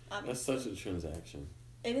 that's Obviously. such a transaction.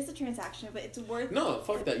 It is a transaction, but it's worth No,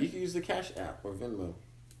 fuck that. You can use the Cash App or Venmo.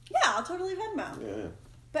 Yeah, I'll totally Venmo. Yeah,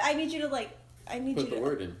 But I need you to put the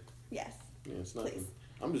word in. Yes. Yeah, it's nothing. Please.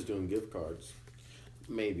 I'm just doing gift cards.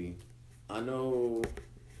 Maybe. I know.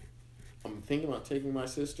 I'm thinking about taking my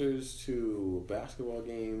sisters to a basketball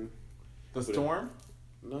game. The storm?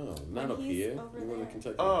 No, not When up he's here. over We're going to there.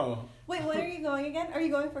 Kentucky. Oh. Wait, when are you going again? Are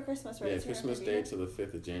you going for Christmas, right? Yeah, It's your Christmas interview? Day to the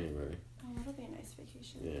 5th of January. Oh, that'll be a nice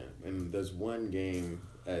vacation. Yeah, and there's one game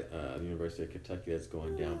at the University of Kentucky that's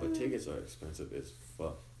going down, but tickets are expensive as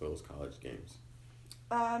fuck for those college games.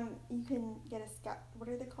 You can get a scout. What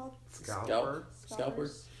are they called? Scalper?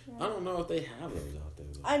 Scalpers? Yeah. I don't know if they have those out there.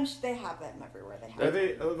 Though. They have them everywhere. They have.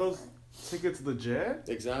 Are those tickets legit?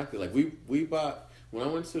 Exactly. Like we bought when I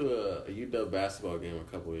went to a UW basketball game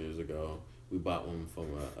a couple years ago. we bought one from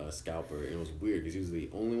a scalper, and it was weird because he was the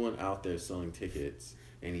only one out there selling tickets,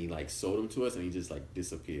 and he like sold them to us, and he just like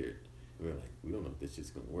disappeared. And we were like, we don't know if this shit's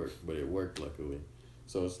gonna work, but it worked luckily.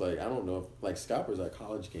 So it's like I don't know if like scalpers at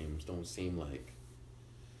college games don't seem like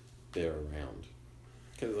they're around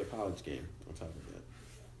because it's a college game. On top of that,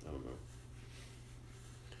 I don't know.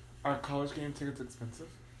 Are college game tickets expensive?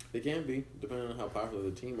 They can be depending on how popular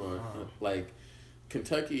the team are. Oh. Like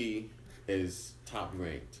Kentucky is top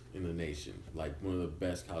ranked in the nation, like one of the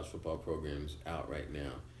best college football programs out right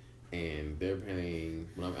now, and they're playing.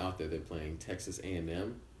 When I'm out there, they're playing Texas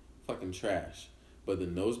A&M, fucking trash. But the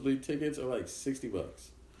nosebleed tickets are like $60,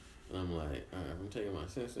 and I'm like, all right, I'm taking my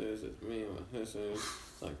sisters. It's me and my sisters.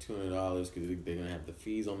 It's like $200 because they're gonna have the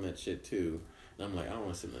fees on that shit too. And I'm like, I don't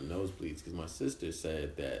want to sit in the nosebleeds because my sister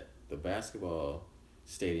said that the basketball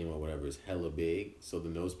stadium or whatever is hella big, so the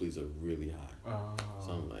nosebleeds are really high. Oh.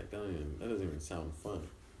 So I'm like, that doesn't even sound fun.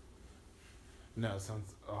 No, it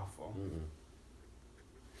sounds awful. Mm-mm.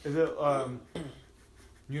 Is it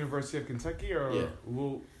University of Kentucky or Yeah.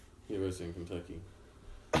 University of Kentucky.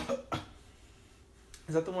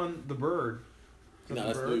 Is that the one, the Bird? No,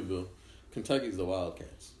 that's Louisville. Kentucky's the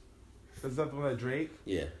Wildcats. Is that the one that Drake?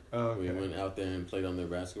 Yeah. Oh, okay. We went out there and played on their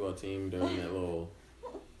basketball team during that little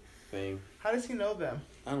thing. How does he know them?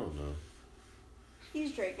 I don't know.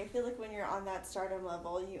 He's Drake. I feel like when you're on that stardom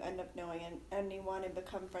level, you end up knowing anyone and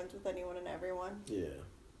become friends with anyone and everyone. Yeah.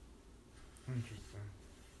 Interesting.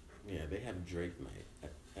 Yeah, they have Drake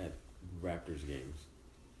night at Raptors games,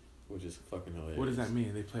 which is fucking hilarious. What does that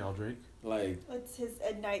mean? They play all Drake? Like, It's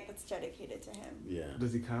a night that's dedicated to him. yeah.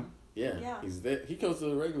 Does he come? Yeah. Yeah. He's there. He goes to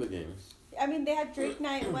the regular games. I mean, they had Drake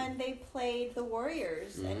night when they played the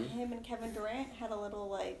Warriors, and Mhm. him and Kevin Durant had a little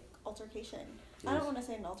like altercation. I Yes. don't want to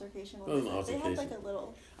say an altercation. It was an They had like altercation. a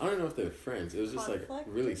little I don't know if they're friends. It was just like conflict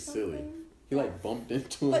really or silly. something. He like bumped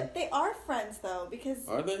into him. But they are friends though, because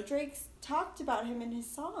Are they? Drake's talked about him in his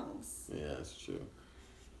songs. Yeah, that's true.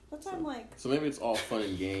 That's why I'm like, So maybe it's all fun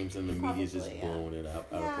and games, and the media's just Probably, yeah. blowing it out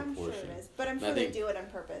yeah, of I'm sure proportion. it is. But I'm And sure I they think- do it on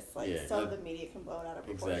purpose, like Yeah, so I- the media can blow it out of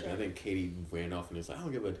proportion. Exactly. I think Katie ran off and was like, I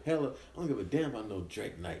don't give a damn about no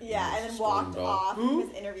Drake night. Yeah, and just then walked stormed off Who?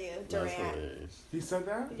 his interview, That's Durant. hilarious. He said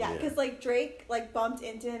that? Yeah, Yeah. because like Drake like bumped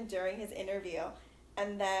into him during his interview,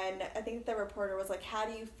 and then I think the reporter was like, "How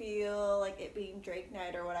do you feel like it being Drake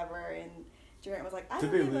night or whatever?" And Durant was like, "I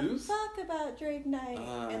Did don't they give lose? a fuck about Drake night,"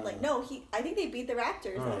 and like, no, I think they beat the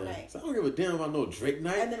Raptors that Yeah. night, So I don't give a damn about no Drake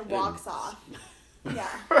night. and then walks off. Yeah,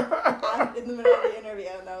 in the middle of the interview,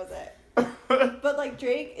 and that was it. But like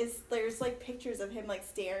there's like pictures of him like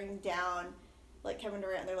staring down, like Kevin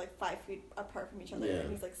Durant. They're like 5 feet apart from each other, Yeah.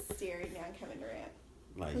 and he's like staring down Kevin Durant,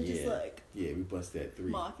 Like, and yeah. just like Yeah, we busted that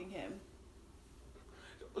 3. mocking him.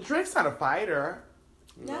 Drake's not a fighter.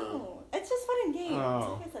 No, it's just fun and games.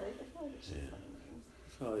 Oh. Like I said, I feel like it's just Yeah. fun and games.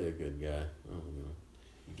 He's probably a good guy. I don't know.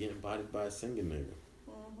 You getting bodied by a singing nigga.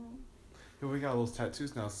 Mm-hmm. But we got those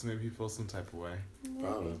tattoos now, so maybe he feels some type of way.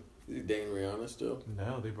 Probably. Is he dating Rihanna still?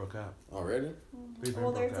 No, they broke up. Already? They've been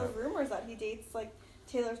Well, there's broke those up. rumors that he dates like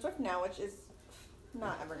Taylor Swift now, which is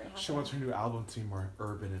not ever gonna happen. She wants her new album to be more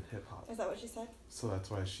urban and hip hop. Is that what she said? So that's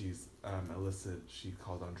why she's she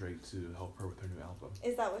called on Drake to help her with her new album.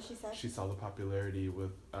 Is that what she said? She saw the popularity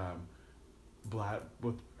with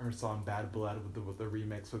with her song Bad Blood with the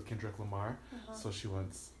remix with Kendrick Lamar. Uh-huh. So she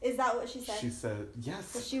wants Is that what she said? she said So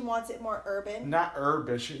yes. she wants it more urban. Not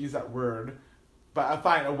urban, she didn't use that word. But I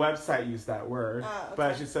find a website used that word. Oh, okay.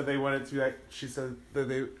 But she said they wanted to be like she said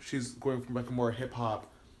that she's going from like a more hip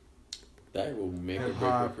hop That will make or break her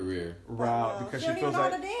Hip-hop. career. route No, because she she don't feels even know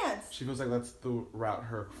like how to dance. she feels like that's the route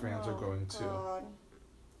her fans are Oh, going to. God.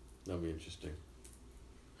 That'll be interesting.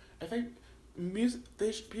 I think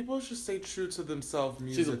people should stay true to themselves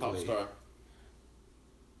musically. She's a pop star.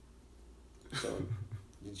 So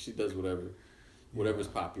she does whatever's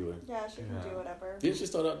popular. Yeah, she can Yeah. do whatever. Didn't she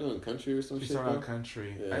start out doing country or some She shit? started out though?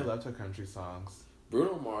 country. Yeah. I loved her country songs.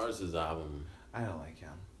 Bruno Mars' album, I don't like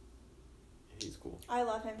him. he's cool. I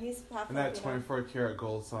love him. He's half And that Filipino. 24 karat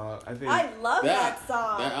gold song, I think. I love that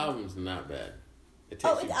song. That album's not bad. It takes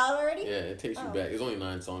Oh, you, it's out already? Yeah, it takes you Oh. back. There's only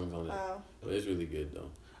 9 songs on it, Oh. but it's really good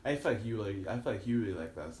though. I feel like you really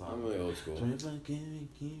like that song. I'm really old school.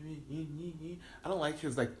 I don't like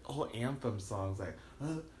his like whole anthem songs like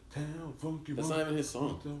Uptown Funk You That's Up. not even his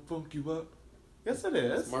song. Uptown Funk You Up. Yes, it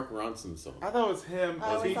It's is. Mark Ronson's song. I thought it was him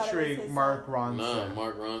I always thought it was featuring his Mark song. Ronson. No,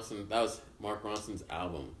 Mark Ronson. That was Mark Ronson's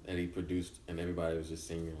album that he produced, and everybody was just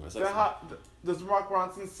singing. It's like Does Mark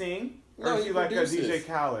Ronson sing? Or No, is he he like a produces. DJ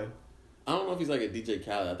Khaled? I don't know if he's like a DJ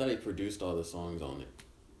Khaled. I thought he produced all the songs on it.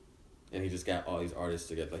 And he just got all these artists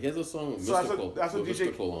together. Like, he has a song with So that's what DJ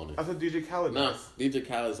Mystical on it. That's what DJ Khaled Nah, does. DJ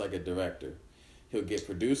Khaled's like a director. He'll get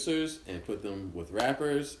producers and put them with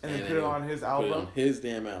rappers. And then put it on his album? Put it on his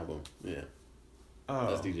damn album. Yeah. Oh.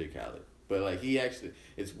 That's DJ Khaled. But, like, he actually...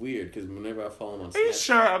 It's weird, because whenever I follow him on Are you Snapchat...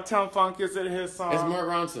 sure Uptown Funk isn't his song? It's Mark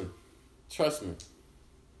Ronson. Trust me.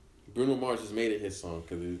 Bruno Mars just made it his song,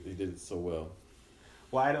 because he did it so well.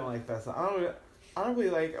 Well, I don't like that song. I don't really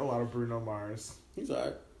like a lot of Bruno Mars. He's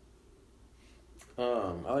alright.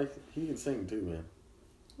 He can sing, too, man.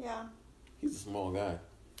 Yeah. He's a small guy.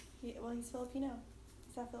 He's Filipino.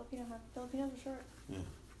 He's that Filipino, huh? Filipinos are short. Yeah.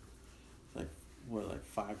 Like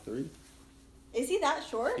 5'3"? Is he that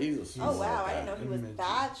short? He's a small Oh, wow. guy. I didn't know he was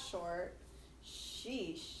that short.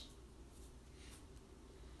 Sheesh.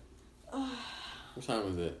 What time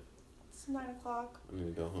is it? It's 9 o'clock. I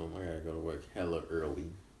need to go home. I gotta go to work hella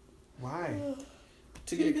early. Why?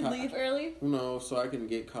 To You get can leave early? No, so I can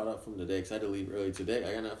get caught up from the day, because I had to leave early today.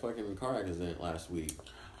 I got in a fucking car accident last week.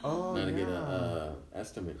 Oh, Now to yeah. get a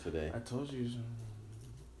estimate today. I told you.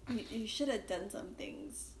 You should have done some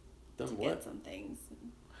things. Done to what? Get some things.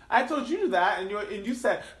 I told you that, and you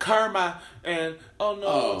said karma, and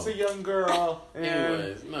it's a young girl. And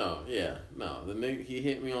Anyways, no. The nigga, he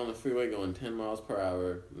hit me on the freeway going 10 miles per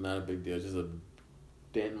hour. Not a big deal, just a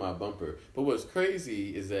dent in my bumper. But what's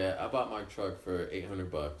crazy is that I bought my truck for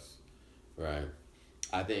 $800, right?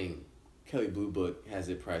 I think Kelly Blue Book has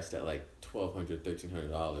it priced at like $1,200,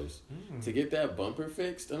 $1,300. To get that bumper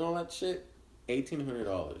fixed and all that shit,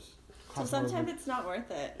 $1,800. So sometimes it's not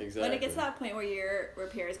worth it. Exactly. When it gets to that point where your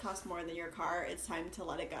repairs cost more than your car, it's time to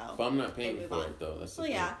let it go. But I'm not paying move for on. it though. That's the Well,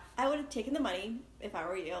 thing. yeah, I would have taken the money if I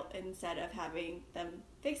were you instead of having them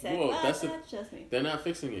fix it. Well, But that's just me. They're not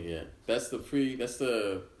fixing it yet. That's the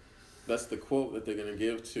quote that they're gonna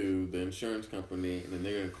give to the insurance company, and then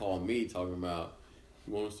they're gonna call me talking about,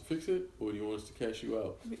 you want us to fix it, or do you want us to cash you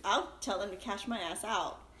out? I'll tell them to cash my ass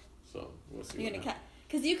out. So we'll see. You're gonna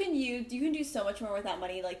because you can do so much more with that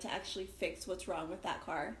money, like to actually fix what's wrong with that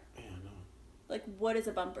car. Yeah, I know. Like, what is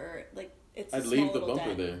a bumper? Like, it's. I'd a leave small the little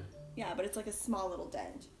bumper dent. there. Yeah, but it's like a small little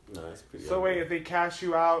dent. No, that's pretty. So wait, if they cash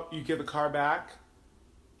you out, you get the car back?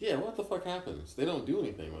 Yeah, what the fuck happens? They don't do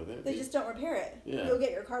anything with it. They just don't repair it. Yeah. You'll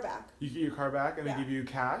get your car back. You get your car back, and they give you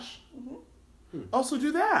cash. Mm-hmm. Also,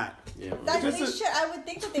 do that. Yeah. They Just should. I would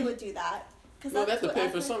think that they would do that. No, they have to pay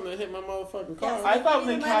for something to hit my motherfucking car. Yes. I thought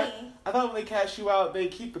when money. they cash you out, they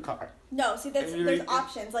keep the car. No, see, And you there's make-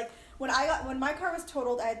 options. Like when my car was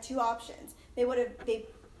totaled, I had two options. There was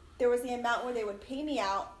the amount where they would pay me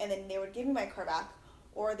out and then they would give me my car back,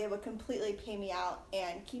 or they would completely pay me out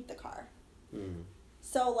and keep the car. Mm.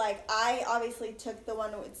 So like I obviously took the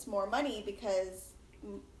one with more money because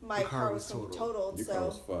my car was totaled. Your car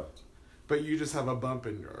was fucked. But you just have a bump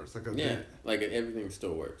in yours, like a dent. Like everything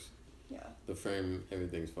still works. Yeah. The frame,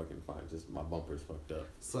 everything's fucking fine. Just my bumper's fucked up.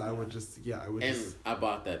 So I would just, And I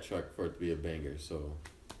bought that truck for it to be a banger, so.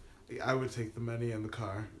 I would take the money and the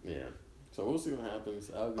car. Yeah. So we'll see what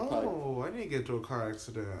happens. I need to get into a car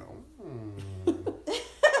accident.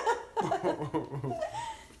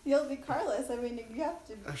 You'll be carless. I mean, you have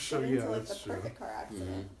to get into like the that's true. perfect car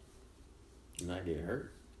accident. Mm-hmm. And I get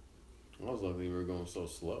hurt. I was lucky we were going so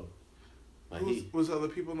slow. Like was other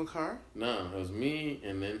people in the car? No, it was me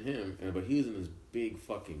and then him. But he was in this big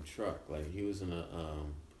fucking truck. Like he was in a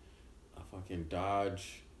fucking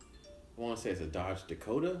Dodge. I want to say it's a Dodge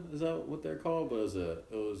Dakota. Is that what they're called? But it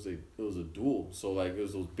was a dual. So like it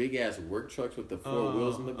was those big ass work trucks with the four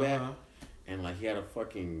wheels in the back. And like he had a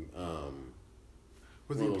fucking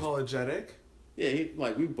Was he apologetic? Yeah,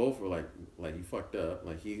 we both were like he fucked up.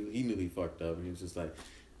 Like he knew he fucked up, and he was just like,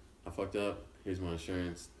 I fucked up. Here's my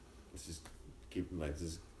insurance. Let's just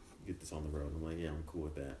just get this on the road. I'm like, yeah, I'm cool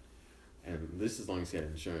with that. And this is as long as he had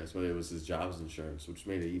insurance, but it was his job's insurance, which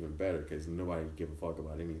made it even better because nobody gave a fuck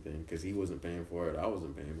about anything because he wasn't paying for it. I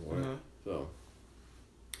wasn't paying for it. So,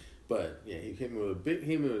 but yeah, he hit me with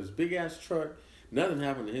his big ass truck. Nothing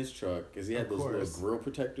happened to his truck because he had this little grill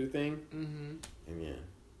protector thing. Mm-hmm. And yeah,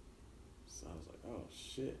 so I was like, oh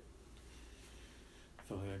shit. I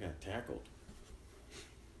felt like I got tackled.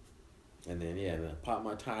 And then and I popped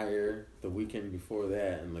my tire the weekend before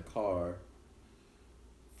that in the car.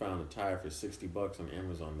 Found a tire for $60 on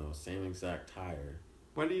Amazon though, same exact tire.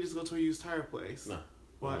 Why don't you just go to a used tire place? No,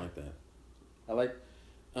 why? I don't like that. I like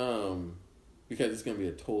because it's gonna be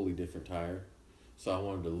a totally different tire. So I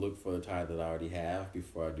wanted to look for the tire that I already have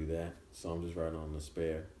before I do that. So I'm just riding on the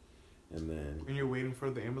spare, and then. And you're waiting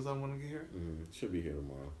for the Amazon one to get here? Should be here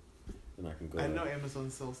tomorrow. Then I can go. I know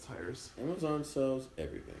Amazon sells tires. Amazon sells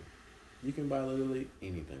everything. You can buy literally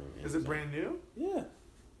anything on Amazon. Is it brand new? Yeah.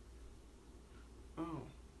 Oh.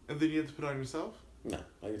 And then you have to put it on yourself? No,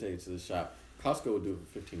 I can take it to the shop. Costco would do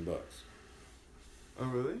it for $15. Oh,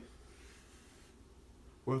 really?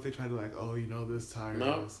 What if they try to like, oh, you know this tire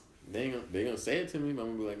No, is... they gonna say it to me, but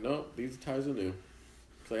I'm gonna be like, nope, these tires are new.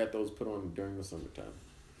 Cause I got those put on during the summertime.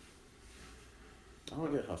 I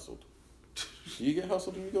don't get hustled. Do you get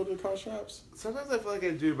hustled when you go to the car shops? Sometimes I feel like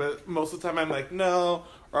I do, but most of the time I'm like, no.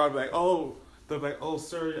 Or I'm like, oh, they're like, oh,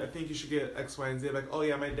 sir, I think you should get X, Y, and Z. I'm like, oh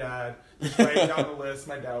yeah, my dad. Just write down the list.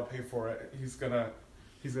 My dad will pay for it. He's gonna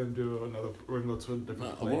do another. We're gonna go to a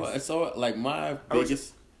different place. Well, it's all like my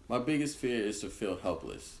biggest fear is to feel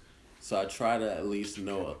helpless. So I try to at least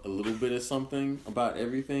know a little bit of something about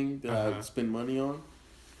everything that I spend money on,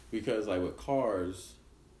 because like with cars,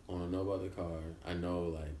 I want to know about the car. I know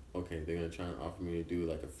like, okay, they're gonna try and offer me to do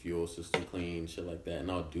like a fuel system clean, shit like that, and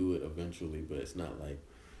I'll do it eventually. But it's not like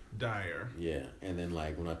dire. Yeah, and then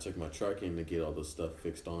like when I took my truck in to get all the stuff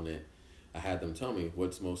fixed on it, I had them tell me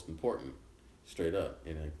what's most important, straight up.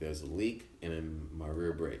 And like there's a leak, and then my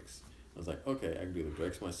rear brakes. I was like, okay, I can do the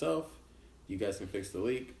brakes myself. You guys can fix the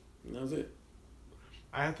leak. And that was it.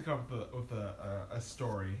 I have to come up with a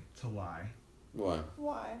story to lie. Why?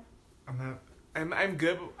 Why? I'm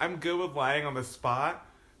good with lying on the spot,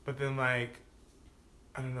 but then like,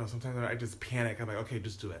 I don't know. Sometimes I just panic. I'm like, okay,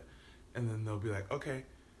 just do it, and then they'll be like, okay,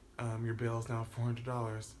 your bill is now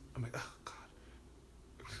 $400. I'm like, oh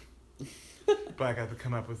god. But I got to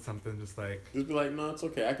come up with something just be like, no, it's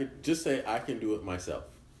okay. I could just say I can do it myself.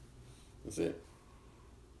 That's it.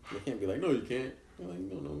 They can't be like, no, you can't. They're like, you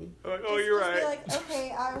don't know me. I'm like, oh, you're right. Be like,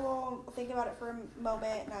 okay, I will think about it for a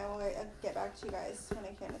moment, and I will get back to you guys when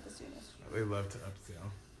I can at the soonest. They love to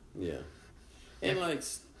upsell. Yeah. And like,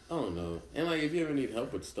 I don't know. And like, if you ever need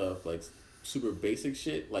help with stuff, like super basic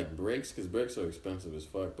shit, like brakes, because brakes are expensive as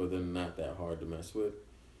fuck, but they're not that hard to mess with.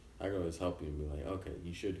 I can always help you and be like, okay,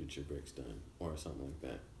 you should get your brakes done, or something like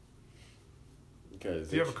that. Because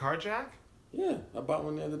do you have a car jack? Yeah, I bought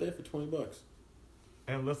one the other day for $20.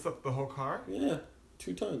 And it lifts up the whole car? Yeah,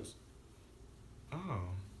 2 tons. Oh.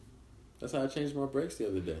 That's how I changed my brakes the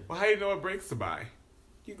other day. Well, how do you know what brakes to buy?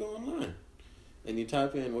 You go online, and you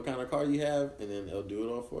type in what kind of car you have, and then it'll do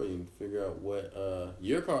it all for you and figure out what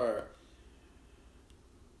your car.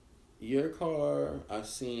 I've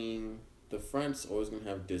seen the front's always gonna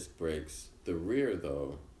have disc brakes. The rear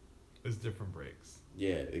though is different brakes.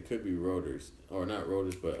 Yeah, it could be rotors, or not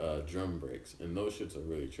rotors, but drum brakes, and those shits are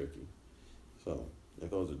really tricky. So if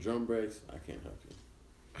those are drum brakes, I can't help you.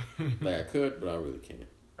 Like I could, but I really can't.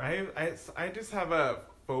 I just have a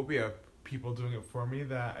phobia of people doing it for me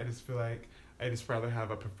that I just feel like I just rather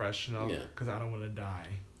have a professional because I don't want to die.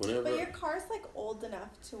 But your car's like old enough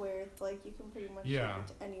to where it's like you can pretty much take it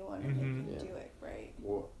to anyone and they can do it, right?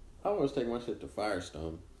 Well, I always take my shit to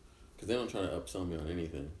Firestone because they don't try to upsell me on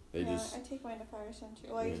anything. I take mine to Firestone too.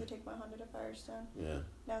 Well, I usually take my Honda to Firestone. Yeah.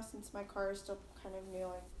 Now since my car is still kind of new,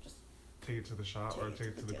 I just take it to the shop or take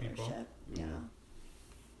it to the people. Yeah.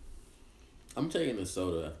 I'm taking the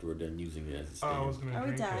soda after we're done using it as a stand. Are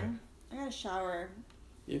we done? I got a shower.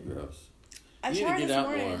 You're gross. I showered this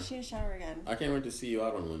morning. She had a shower again. I can't wait to see you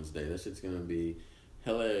out on Wednesday. That shit's gonna be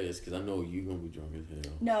hilarious because I know you're gonna be drunk as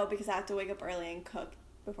hell. No, because I have to wake up early and cook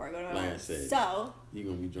before I go to my Like I said, so you're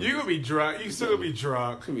gonna be drunk. You're gonna be drunk. You still gonna be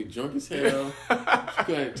drunk. You're gonna be drunk as hell. She's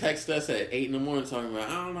gonna text us at 8 in the morning talking about,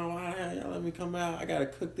 I don't know why y'all let me come out. I gotta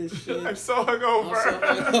cook this shit. I'm so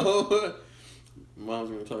hungover.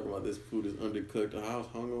 Mom's gonna talk about this food is undercooked. I was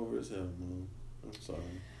hungover as hell, Mom. I'm sorry.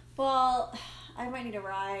 Well, I might need a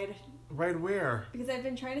ride. Ride where? Because I've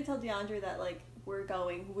been trying to tell DeAndre that like we're a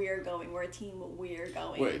team, we're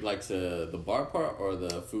going. Wait, like to the bar part or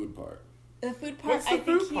the food part? The food part. What's the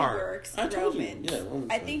food part? Works. I told Roman. you. Yeah,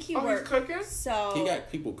 Roman's I think he works. works. He's cooking. So he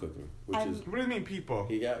got people cooking, What do you mean people?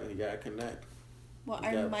 He got connect. Well,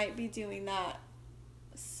 I might be doing that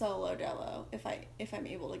solo delo if I'm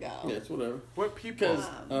able to go. Yeah, it's whatever. What people?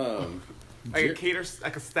 Like a cater,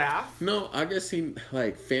 like a staff? No, I guess he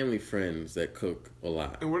like family friends that cook a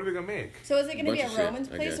lot. And what are they gonna make? So is it gonna be at Roman's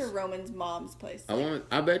place or Roman's mom's place?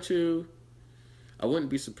 I bet you. I wouldn't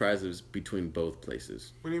be surprised if it's between both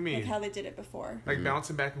places. What do you mean? Like how they did it before. Like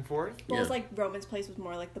bouncing back and forth? Well, it's like Roman's place was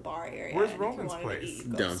more like the bar area. Where's Roman's place?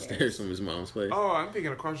 Downstairs from his mom's place. Oh, I'm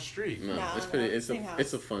thinking across the street. No, it's pretty.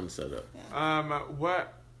 It's a fun setup. Yeah.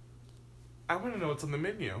 What? I want to know what's on the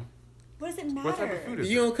menu. What does it matter? What type of food is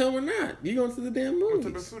it? You gonna come or not? You going to the damn movies?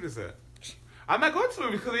 What type of food is it? I'm not going to the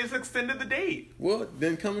movie because they just extended the date. Well,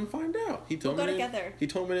 then come and find out. He told me together. He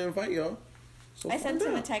told me to invite y'all. So I sent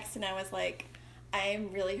him a text and I was like,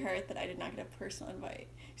 I'm really hurt that I did not get a personal invite.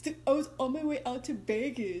 He's like, I was on my way out to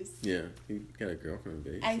Vegas. Yeah, he got a girlfriend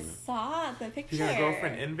in Vegas. I saw the picture. He got a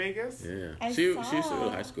girlfriend in Vegas? Yeah. She used to go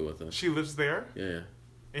to high school with us. She lives there? Yeah.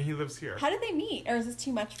 And he lives here. How did they meet? Or is this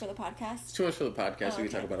too much for the podcast? It's too much for the podcast. We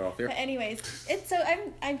can talk about it off there. But anyways,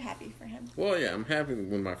 I'm happy for him. Well, yeah, I'm happy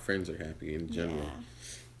when my friends are happy in general. Yeah.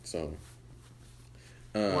 So.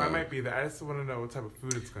 Well, I might be there. I just want to know what type of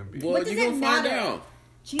food it's going to be. Well, you're going to find out.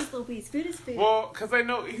 Jeez Louise, food is food. Well, because I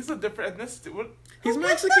know he's a different ethnicity. He's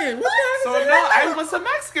Mexican. So no, I want some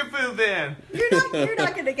Mexican food then. You're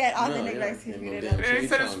not going to get authentic Mexican food. And he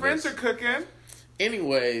said his friends are cooking.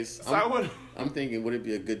 Anyways, So I'm thinking, would it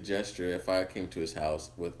be a good gesture if I came to his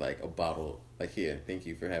house with like a bottle, like, here, thank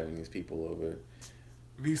you for having these people over.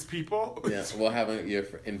 These people? Yeah, well, you're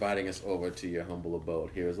inviting us over to your humble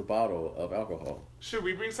abode. Here's a bottle of alcohol. Should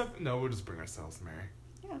we bring something? No, we'll just bring ourselves, Mary.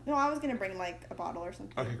 Yeah. No, I was gonna bring like a bottle or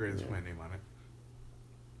something. Okay, great. Let's put my name on it.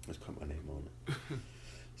 Let's put my name on it.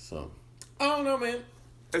 So, I don't know, man.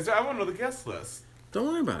 I want to know the guest list. Don't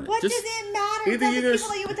worry about it. What does it matter? Either It's you're the gonna people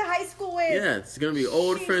that you went to high school with. Yeah, it's gonna be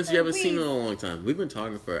old Jeez friends you haven't seen in Louise. a long time. We've been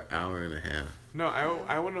talking for an hour and a half. No,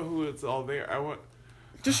 I want to know who it's all there.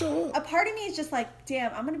 Just show up. A part of me is just like,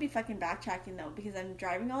 damn, I'm gonna be fucking backtracking though, because I'm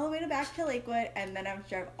driving all the way back to Lakewood, and then I have to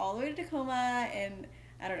drive all the way to Tacoma, and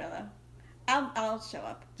I don't know though. I'll show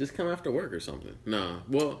up. Just come after work or something. No,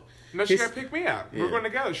 well. No, she gotta pick me up. Yeah. We're going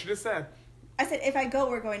together. She just said. I said if I go,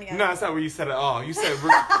 we're going together. No, that's not what you said at all. You said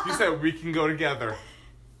you said we can go together.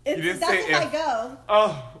 You didn't that's say if I go.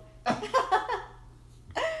 Oh.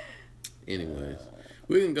 Anyways,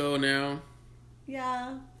 we can go now.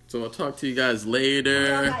 Yeah. So I'll talk to you guys later.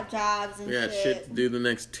 We all got jobs and We got shit to do the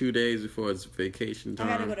next 2 days before it's vacation time.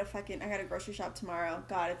 I gotta grocery shop tomorrow.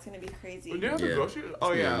 God, it's gonna be crazy. You have to grocery?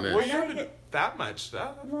 Oh, yeah. Well, you have that much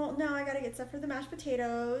stuff. Well, no, I gotta get stuff for the mashed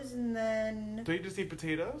potatoes, and then... Don't you just eat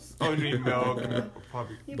potatoes? Oh, you need milk.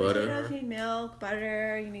 Probably you need butter. Potatoes, you need milk,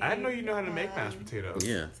 butter, you need... I didn't know you know how to make mashed potatoes.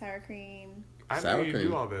 Yeah. Sour cream. I didn't know you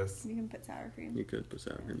do all this. You can put sour cream. You could put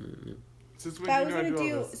sour cream in it. Since when But I do was you know gonna how to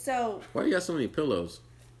do all do... this? So... Why do you got so many pillows?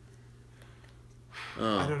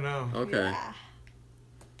 Oh. I don't know. Okay. Yeah.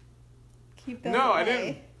 Keep those No,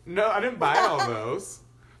 away. I didn't buy all those.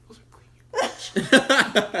 Those are clean.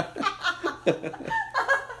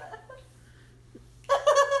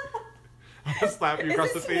 I'm gonna slap you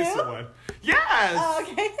across the face with one. Yes! Oh,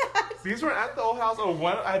 okay. These were at the old house. Oh,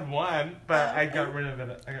 I had one, but I got rid of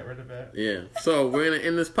it. Yeah. So we're going to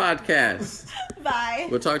end this podcast. Bye.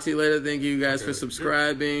 We'll talk to you later. Thank you guys for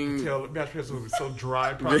subscribing. Mashed potatoes will be so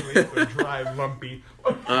dry, probably. So dry, lumpy.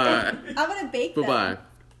 Alright. I'm gonna bake them. Bye-bye.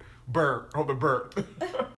 Burp. Hold the burp.